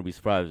I wouldn't be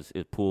surprised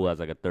if Poole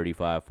has a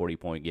 35,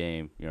 40-point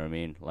game, you know what I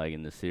mean,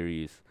 in the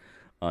series,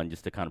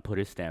 just to kind of put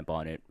his stamp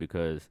on it,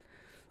 because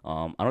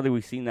I don't think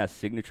we've seen that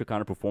signature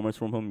kind of performance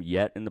from him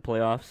yet in the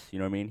playoffs. You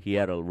know what I mean? He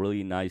had a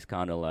really nice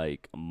kind of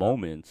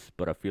moments,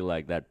 but I feel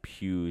like that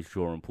huge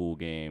Jordan Poole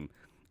game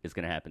is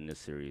going to happen in this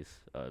series.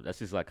 That's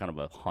just kind of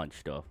a hunch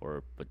stuff,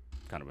 but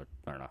kind of a,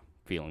 I don't know,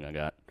 feeling I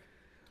got.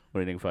 What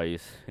do you think,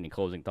 Faiz? Any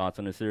closing thoughts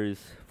on this series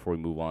before we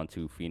move on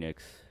to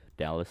Phoenix,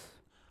 Dallas?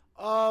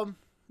 No,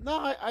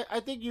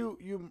 I think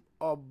you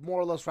more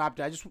or less wrapped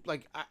it. I just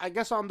I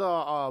guess on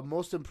the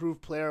most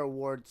improved player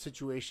award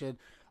situation,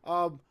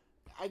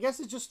 I guess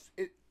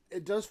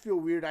it does feel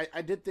weird.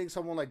 I did think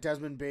someone like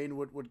Desmond Bane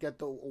would get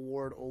the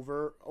award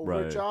over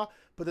right. Ja,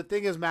 but the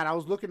thing is, man, I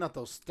was looking at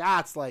those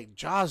stats.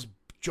 Ja's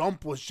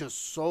jump was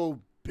just so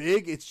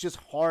big, it's just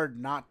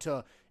hard not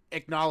to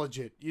acknowledge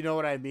it. You know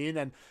what I mean?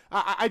 And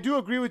I do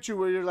agree with you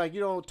where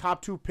you're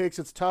top 2 picks,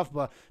 it's tough.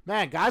 But,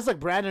 man, guys like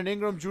Brandon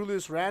Ingram,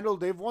 Julius Randle,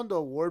 they've won the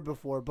award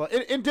before. But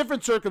in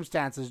different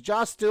circumstances.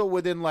 Ja's still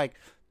within,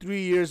 3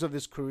 years of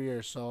his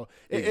career. So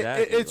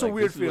exactly. It's a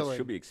weird feeling. What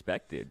should be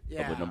expected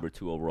of a number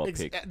 2 overall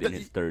pick in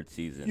his 3rd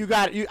season.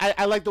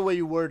 I like the way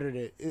you worded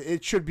it.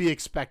 It should be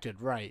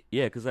expected, right?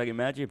 Yeah, because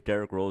imagine if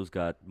Derrick Rose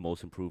got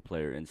most improved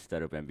player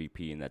instead of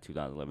MVP in that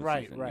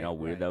 2011 season. You know how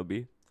weird that would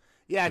be?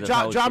 Yeah,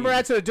 John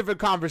Morant's in a different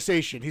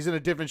conversation. He's in a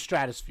different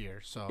stratosphere.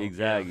 So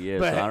exactly, yeah.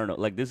 But, so I don't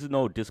know. This is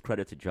no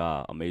discredit to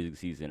Ja. Amazing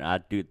season. I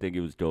do think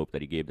it was dope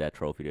that he gave that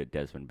trophy to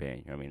Desmond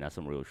Bane. I mean, that's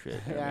some real shit.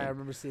 I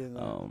remember seeing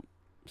that.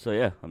 So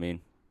yeah, I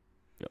mean,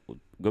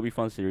 gonna be a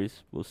fun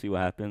series. We'll see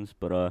what happens.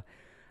 But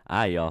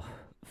y'all,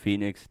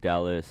 Phoenix,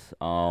 Dallas.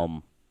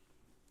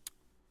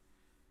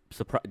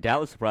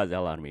 Dallas surprised the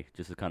hell out of me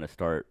just to kind of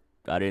start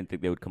I didn't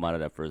think they would come out of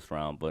that first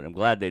round, but I'm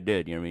glad they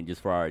did. You know what I mean?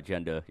 Just for our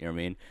agenda. You know what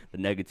I mean? The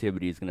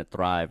negativity is gonna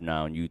thrive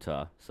now in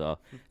Utah. So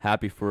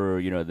happy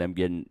for them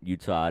getting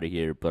Utah out of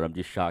here. But I'm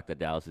just shocked that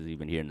Dallas is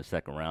even here in the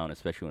second round,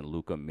 especially when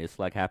Luka missed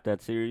like half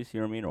that series. You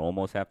know what I mean? Or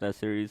almost half that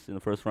series in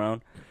the first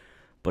round.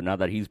 But now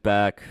that he's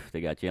back,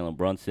 they got Jalen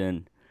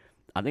Brunson.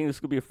 I think this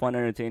could be a fun,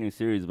 entertaining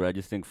series, but I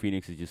just think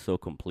Phoenix is just so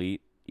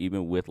complete,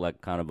 even with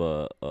like kind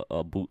of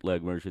a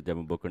bootleg merge with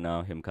Devin Booker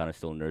now, him kind of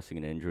still nursing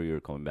an injury or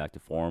coming back to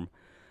form.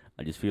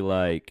 I just feel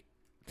like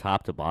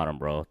top to bottom,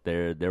 bro,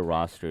 their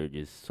roster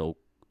is so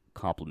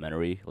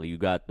complimentary. Like, you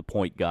got the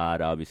point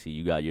guard, obviously.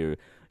 You got your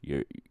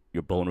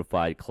bona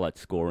fide clutch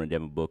scorer in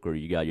Devin Booker.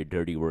 You got your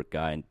dirty work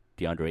guy in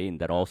DeAndre Ayton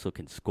that also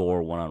can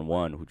score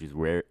one-on-one, which is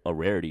a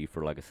rarity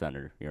for like a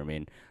center. You know what I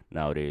mean?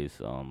 Nowadays,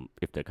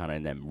 if they're kind of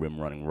in that rim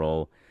running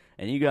role.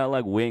 And you got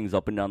like wings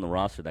up and down the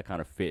roster that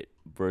kind of fit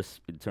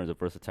in terms of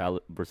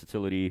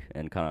versatility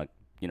and kind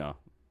of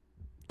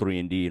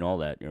 3-and-D and all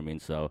that. You know what I mean?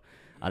 So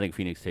I think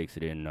Phoenix takes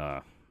it in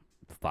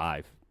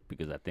 5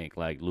 because I think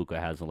like Luka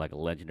has like a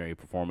legendary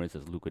performance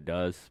as Luka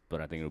does,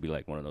 but I think it'll be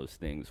like one of those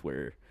things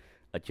where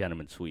a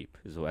gentleman sweep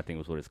is what I think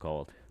was what it's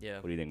called. Yeah.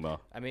 What do you think, Mo?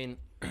 I mean,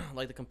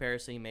 like the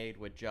comparison he made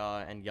with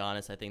Ja and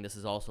Giannis, I think this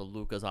is also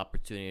Luka's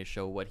opportunity to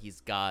show what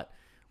he's got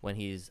when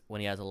he has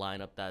a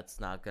lineup that's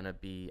not going to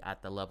be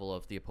at the level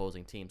of the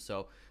opposing team.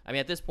 So, I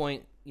mean, at this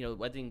point,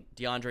 I think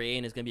DeAndre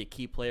Ayton is going to be a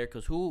key player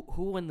because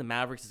who in the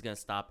Mavericks is going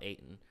to stop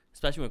Ayton?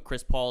 Especially when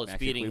Chris Paul is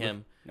feeding Kleber?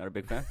 him. Not a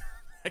big fan?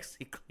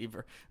 Maxi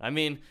Kleber. I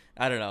mean,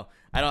 I don't know.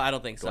 I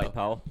don't think so. Dwight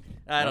Powell?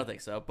 I don't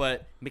think so.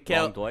 But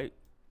Mikal, Dwight?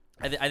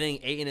 I think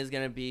Ayton is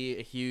going to be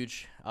a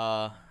huge,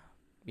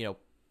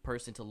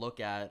 person to look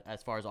at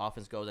as far as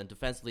offense goes. And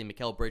defensively,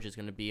 Mikal Bridges is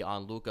going to be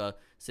on Luka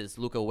since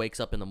Luka wakes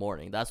up in the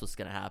morning. That's what's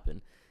going to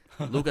happen.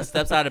 Luka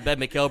steps out of bed.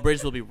 Mikal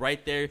Bridges will be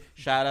right there.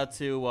 Shout out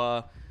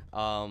to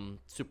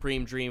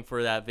Supreme Dream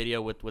for that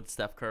video with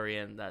Steph Curry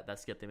and that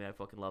skip thing. I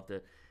fucking loved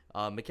it.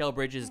 Mikal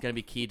Bridges is going to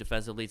be key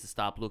defensively to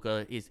stop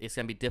Luka. It's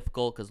going to be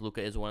difficult because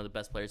Luka is one of the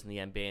best players in the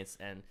NBA,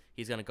 and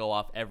he's going to go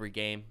off every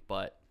game.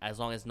 But as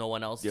long as no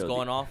one else is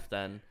going off,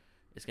 then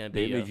it's going to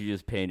be... The image you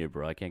just painted,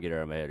 bro, I can't get it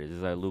out of my head. It's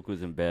just like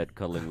Luka's in bed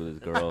cuddling with his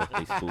girl,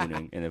 they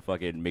spooning, and then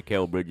fucking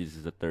Mikal Bridges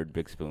is the third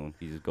big spoon.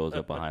 He just goes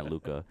up behind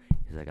Luka.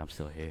 He's like, I'm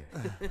still here.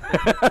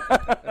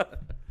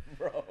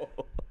 Bro.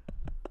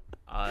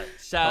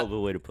 Hell of a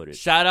way to put it.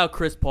 Shout out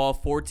Chris Paul,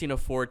 14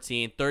 of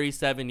 14,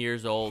 37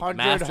 years old, 100,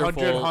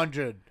 masterful.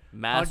 100.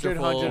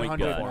 Masterful 100,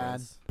 man.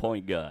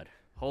 Point guard.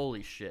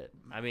 Holy shit.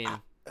 I mean...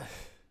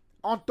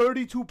 on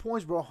 32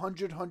 points, bro.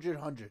 100.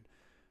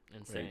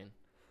 Insane.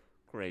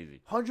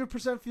 Crazy.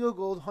 100% field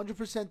goal,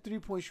 100%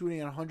 three-point shooting,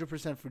 and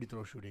 100% free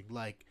throw shooting.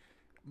 Like...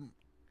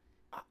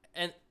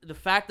 And the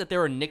fact that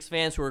there are Knicks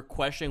fans who are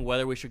questioning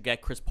whether we should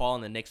get Chris Paul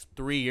in the Knicks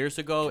 3 years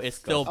ago is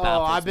still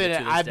baffles me to this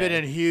I've been day.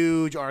 in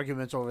huge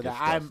arguments over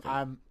that.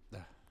 I'm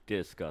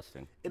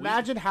disgusting.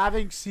 Imagine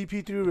having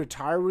CP3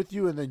 retire with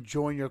you and then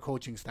join your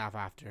coaching staff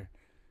after.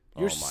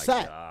 You're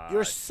set. God.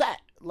 You're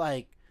set.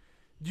 Like,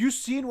 you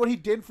seen what he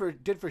did for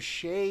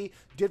Shea,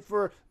 did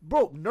for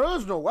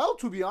Nerlens Noel.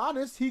 To be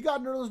honest, he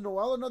got Nerlens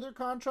Noel another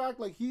contract.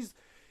 Like, he's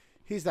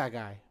that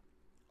guy.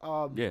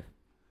 Yeah.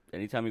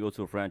 Anytime he goes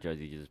to a franchise,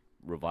 he just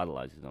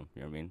revitalizes them.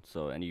 You know what I mean?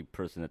 So any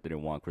person that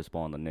didn't want Chris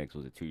Paul in the Knicks,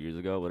 was it 2 years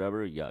ago,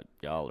 whatever? Y'all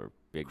are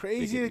big.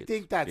 Crazy big to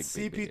think that big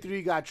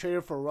CP3 got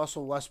traded for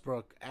Russell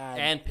Westbrook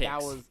and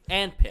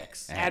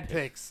picks.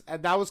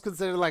 And that was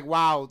considered like,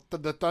 wow,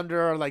 the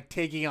Thunder are like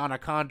taking on a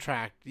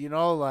contract.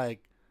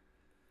 Like.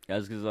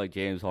 That's because like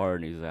James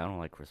Harden, he's like, I don't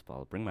like Chris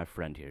Paul. Bring my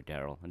friend here,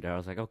 Daryl. And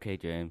Daryl's like, okay,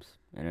 James.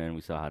 And then we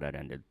saw how that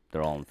ended.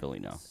 They're all in Philly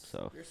now.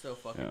 So you're so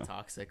fucking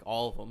toxic,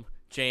 all of them.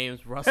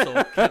 James,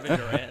 Russell, Kevin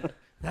Durant.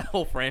 That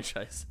whole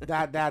franchise.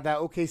 that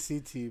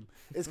OKC team.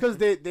 It's because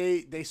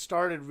they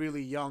started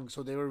really young,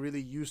 so they were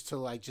really used to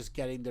like just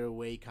getting their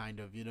way, kind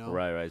of,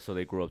 Right. So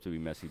they grew up to be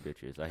messy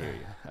bitches. I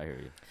hear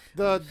you.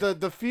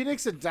 The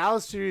Phoenix and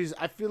Dallas series,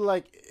 I feel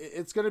like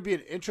it's gonna be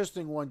an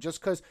interesting one, just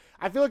because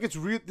I feel like this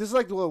is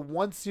like the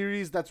one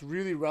series that's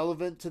really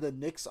relevant to the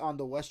Knicks on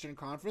the Western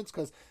Conference,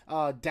 because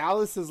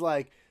Dallas is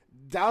like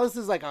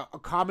a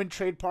common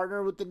trade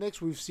partner with the Knicks.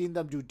 We've seen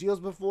them do deals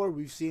before.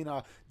 We've seen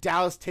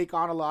Dallas take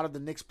on a lot of the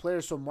Knicks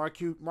players. So Mark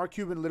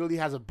Cuban literally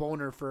has a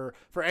boner for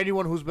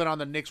anyone who's been on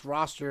the Knicks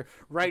roster.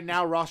 Right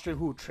now, rostering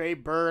who? Trey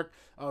Burke,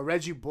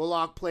 Reggie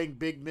Bullock playing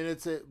big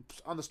minutes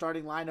on the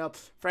starting lineup.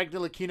 Frank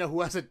Ntilikina,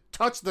 who hasn't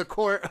touched the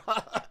court.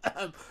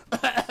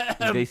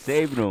 They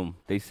saved him,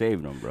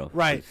 bro.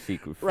 Right.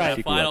 For that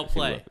final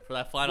play,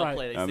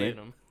 they saved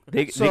him.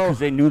 Because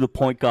they knew the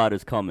point guard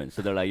is coming,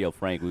 so they're like, "Yo,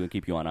 Frank, we're gonna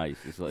keep you on ice."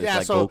 It's like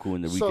Goku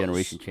in the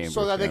regeneration chamber,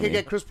 so that they can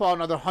get Chris Paul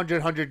another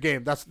 100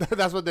 game. That's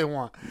what they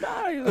want.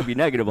 Nah, he's gonna be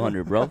negative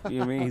 100, bro. You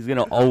know what I mean? He's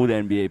gonna owe the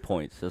NBA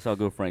points. That's how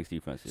good Frank's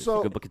defense is.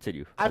 So but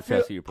continue. I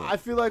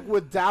feel like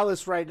with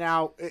Dallas right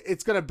now,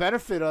 it's gonna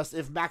benefit us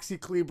if Maxi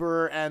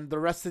Kleber and the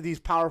rest of these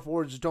power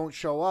forwards don't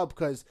show up,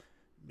 because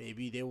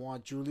maybe they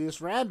want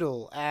Julius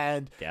Randle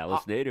and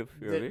Dallas native.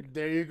 You know what I mean?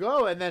 there you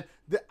go. And then,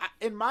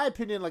 in my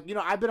opinion, like,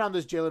 I've been on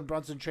this Jalen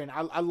Brunson train.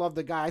 I love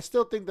the guy. I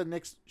still think the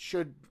Knicks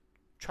should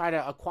try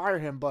to acquire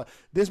him, but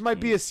this might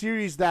be a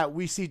series that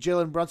we see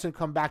Jalen Brunson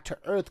come back to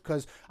earth,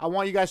 because I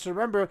want you guys to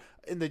remember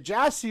in the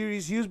Jazz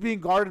series he was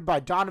being guarded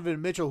by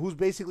Donovan Mitchell, who's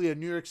basically a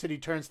New York City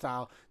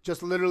turnstile,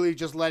 just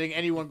letting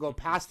anyone go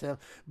past him.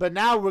 But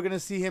now we're going to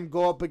see him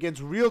go up against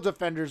real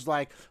defenders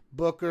like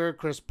Booker,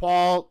 Chris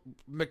Paul,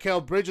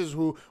 Mikal Bridges,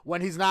 who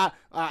when he's not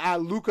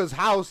at Luka's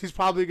house, he's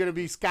probably going to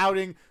be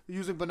scouting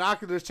using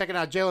binoculars, checking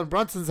out Jalen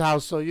Brunson's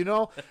house. So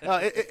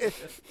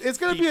it's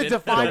going to be a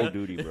defining Double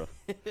duty, bro.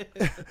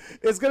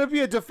 it's going to be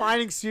a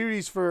defining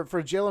series for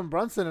Jalen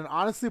Brunson and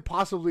honestly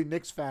possibly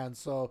Knicks fans.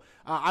 So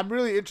I'm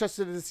really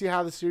interested to see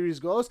how the series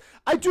goes.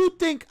 I do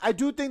think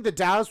the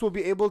Dallas will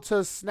be able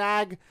to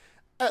snag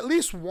at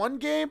least one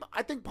game.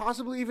 I think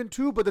possibly even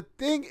two. But the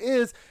thing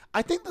is,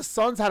 I think the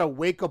Suns had a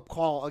wake-up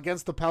call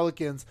against the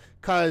Pelicans,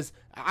 because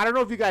I don't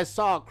know if you guys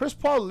saw, Chris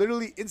Paul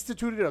literally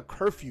instituted a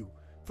curfew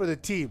for the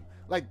team.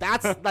 Like,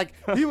 that's like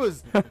he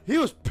was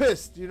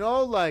pissed,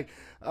 like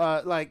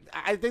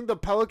I think the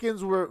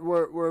Pelicans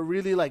were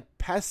really like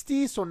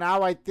pesty. So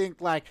now I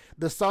think like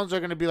the Suns are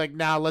gonna be like,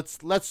 now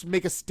let's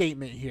make a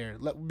statement here.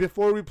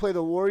 Before we play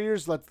the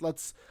Warriors,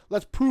 let's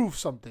prove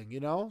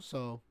something,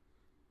 So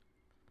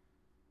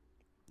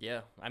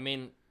Yeah, I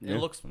mean, it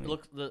looks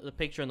the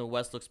picture in the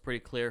West looks pretty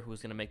clear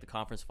who's going to make the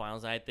conference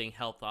finals. I think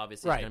health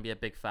obviously is going to be a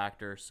big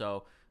factor.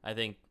 So I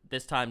think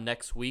this time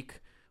next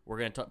week we're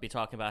going to be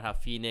talking about how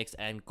Phoenix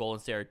and Golden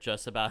State are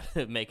just about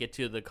to make it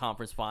to the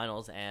conference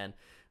finals. And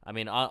I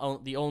mean,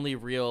 the only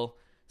real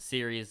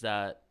series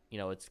that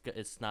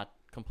it's not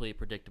completely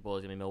predictable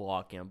is going to be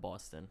Milwaukee and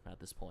Boston at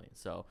this point.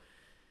 So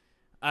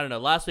I don't know.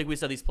 Last week we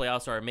said these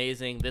playoffs are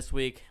amazing. This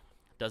week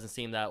doesn't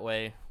seem that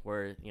way.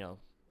 Where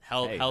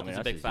health is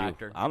a big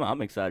factor.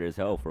 I'm excited as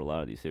hell for a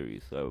lot of these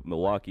series. So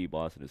Milwaukee,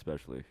 Boston,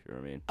 especially. You know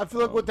what I mean? I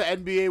feel like with the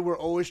NBA, we're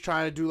always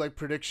trying to do like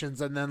predictions,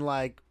 and then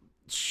like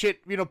shit,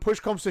 push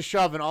comes to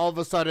shove, and all of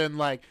a sudden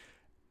like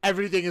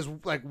everything is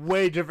like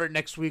way different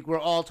next week. We're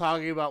all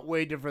talking about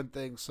way different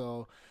things.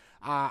 So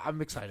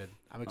I'm excited.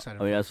 I mean,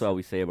 that's why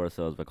we save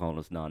ourselves by calling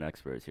us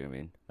non-experts. You know what I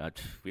mean?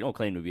 We don't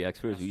claim to be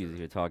experts. We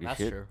usually talking That's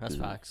shit. True. That's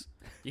facts.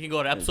 You can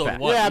go to episode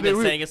 1. Yeah, We've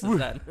been saying it since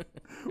then.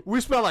 We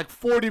spent like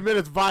 40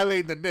 minutes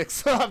violating the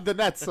Knicks, the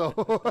Nets. So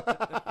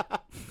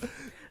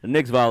the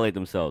Knicks violate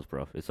themselves,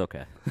 bro. It's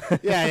okay.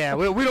 yeah.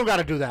 We don't got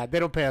to do that. They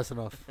don't pay us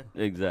enough.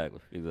 Exactly.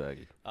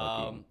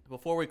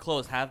 Before we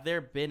close, have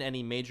there been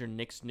any major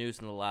Knicks news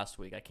in the last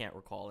week? I can't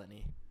recall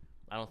any.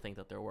 I don't think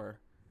that there were.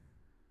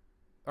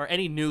 Or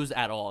any news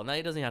at all. Now,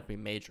 it doesn't have to be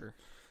major.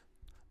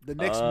 The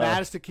Knicks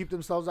managed to keep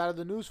themselves out of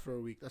the news for a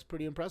week. That's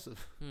pretty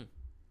impressive.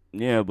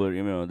 Yeah, but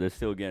they're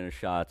still getting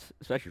shots,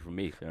 especially from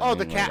me.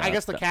 I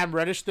guess the Cam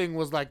Reddish thing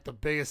was like the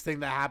biggest thing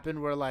that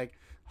happened, where like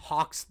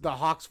the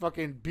Hawks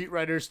fucking beat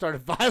writers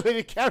started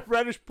violating Cam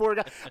Reddish. Poor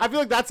guy. I feel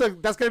like that's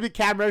gonna be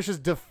Cam Reddish's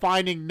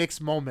defining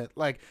Knicks moment.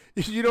 Like,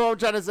 you know what I'm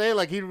trying to say?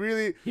 Like, he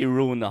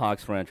ruined the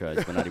Hawks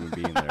franchise by not even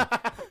being there.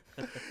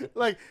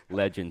 Like,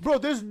 legend, bro.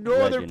 There's no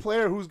other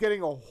player who's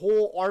getting a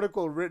whole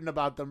article written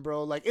about them,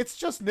 bro. Like, it's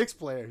just Knicks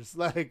players.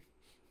 Like,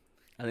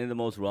 I think the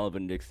most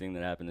relevant Knicks thing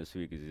that happened this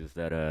week is just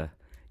that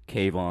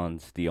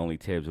Kayvon's the only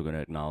Tibbs we're gonna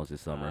acknowledge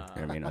this summer.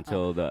 I mean,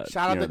 until the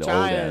shout out the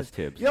Giants. old ass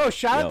Tibbs.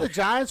 Shout out the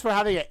Giants for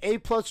having an A+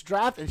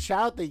 draft, and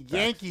shout out the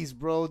Yankees,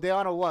 bro. They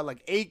on a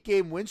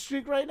 8-game win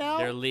streak right now.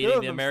 They're leading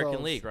the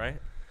American League,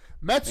 right?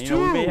 Mets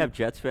too. We may have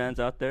Jets fans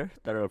out there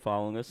that are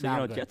following us.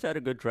 So, Jets had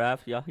a good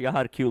draft. Y'all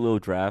had a cute little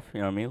draft.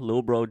 You know what I mean?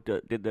 Lil Bro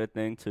did their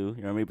thing too.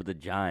 You know what I mean? But the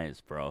Giants,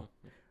 bro.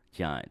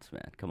 Giants,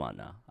 man. Come on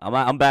now.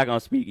 I'm back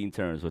on speaking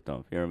terms with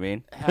them. You know what I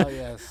mean? Hell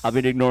yes. I've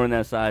been ignoring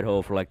that side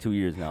hole for like 2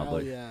 years now. Hell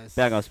but yes.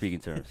 Back on speaking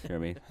terms. You know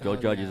what I mean? Joe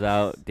Judge is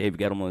out. Dave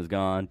Gettleman is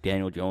gone.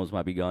 Daniel Jones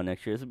might be gone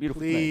next year. It's a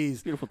beautiful thing.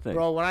 It's a beautiful thing.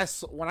 Bro,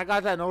 when I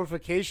got that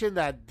notification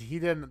that they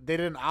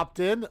didn't opt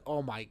in,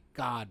 oh my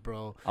God,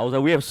 bro. I was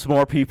like, we have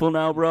smart people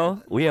now,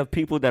 bro. We have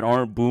people that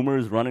aren't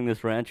boomers running this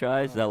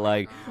franchise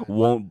that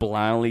won't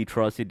blindly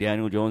trust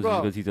Daniel Jones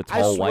because he's a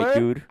tall white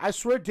dude. I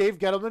swear Dave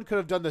Gettleman could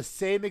have done the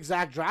same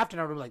exact draft, and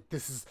I would have been like,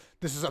 this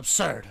is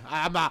absurd.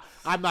 I'm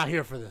not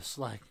here for this.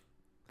 Like,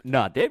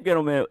 nah, Dave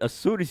Gettleman, as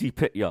soon as he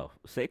picked,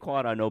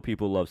 Saquon, I know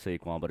people love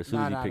Saquon, but as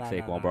soon as he picked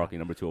Saquon Barkley,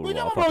 number 2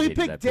 overall, bro, he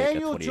picked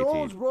Daniel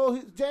Jones,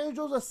 bro. Daniel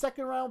Jones, a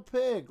second-round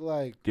pick.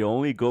 Like, the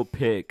only good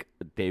pick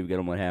Dave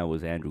Gettleman had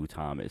was Andrew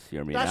Thomas. You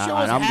know what I mean? That shit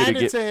was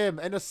handed to him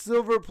in a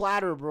silver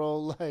platter, bro.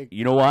 Like,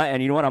 you know what?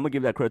 And you know what? I'm gonna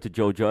give that credit to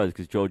Joe Judge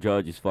because Joe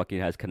Judge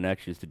has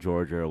connections to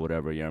Georgia or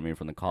whatever. You know what I mean?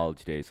 From the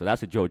college days. So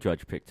that's a Joe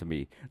Judge pick to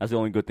me. That's the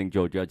only good thing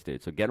Joe Judge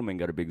did. So Gettleman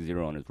got a big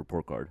 0 on his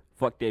report card.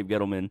 Fuck Dave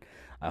Gettleman.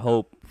 I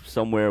hope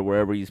somewhere,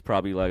 wherever he's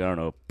probably like, I don't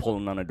know,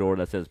 pulling on a door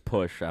that says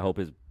push. I hope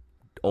his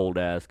old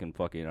ass can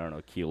fucking, I don't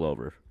know, keel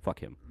over. Fuck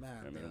him.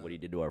 Man, I mean, what he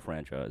did to our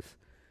franchise.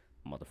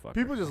 motherfucker.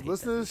 People I just hate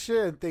listen that to dude. this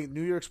shit and think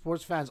New York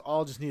sports fans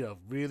all just need a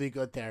really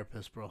good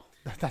therapist, bro.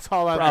 That's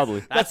all I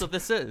Probably. That's what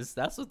this is.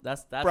 That's what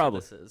Probably.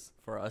 this is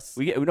for us.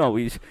 We ain't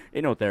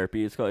no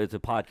therapy. It's a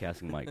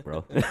podcasting mic,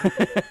 bro.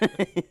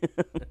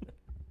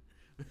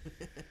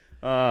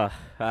 All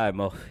right,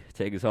 Mo,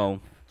 take us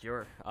home.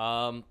 Sure.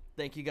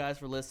 Thank you guys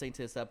for listening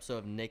to this episode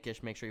of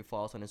Nickish. Make sure you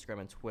follow us on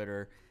Instagram and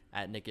Twitter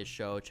at Nickish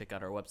Show. Check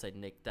out our website,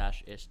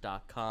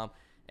 nick-ish.com.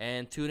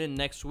 And tune in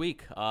next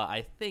week.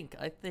 I think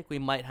we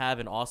might have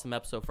an awesome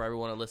episode for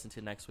everyone to listen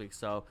to next week.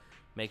 So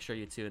make sure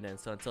you tune in.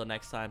 So until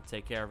next time,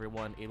 take care,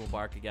 everyone. Eid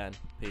Mubarak again.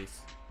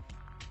 Peace.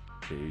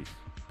 Peace.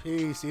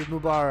 Peace. Eid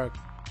Mubarak.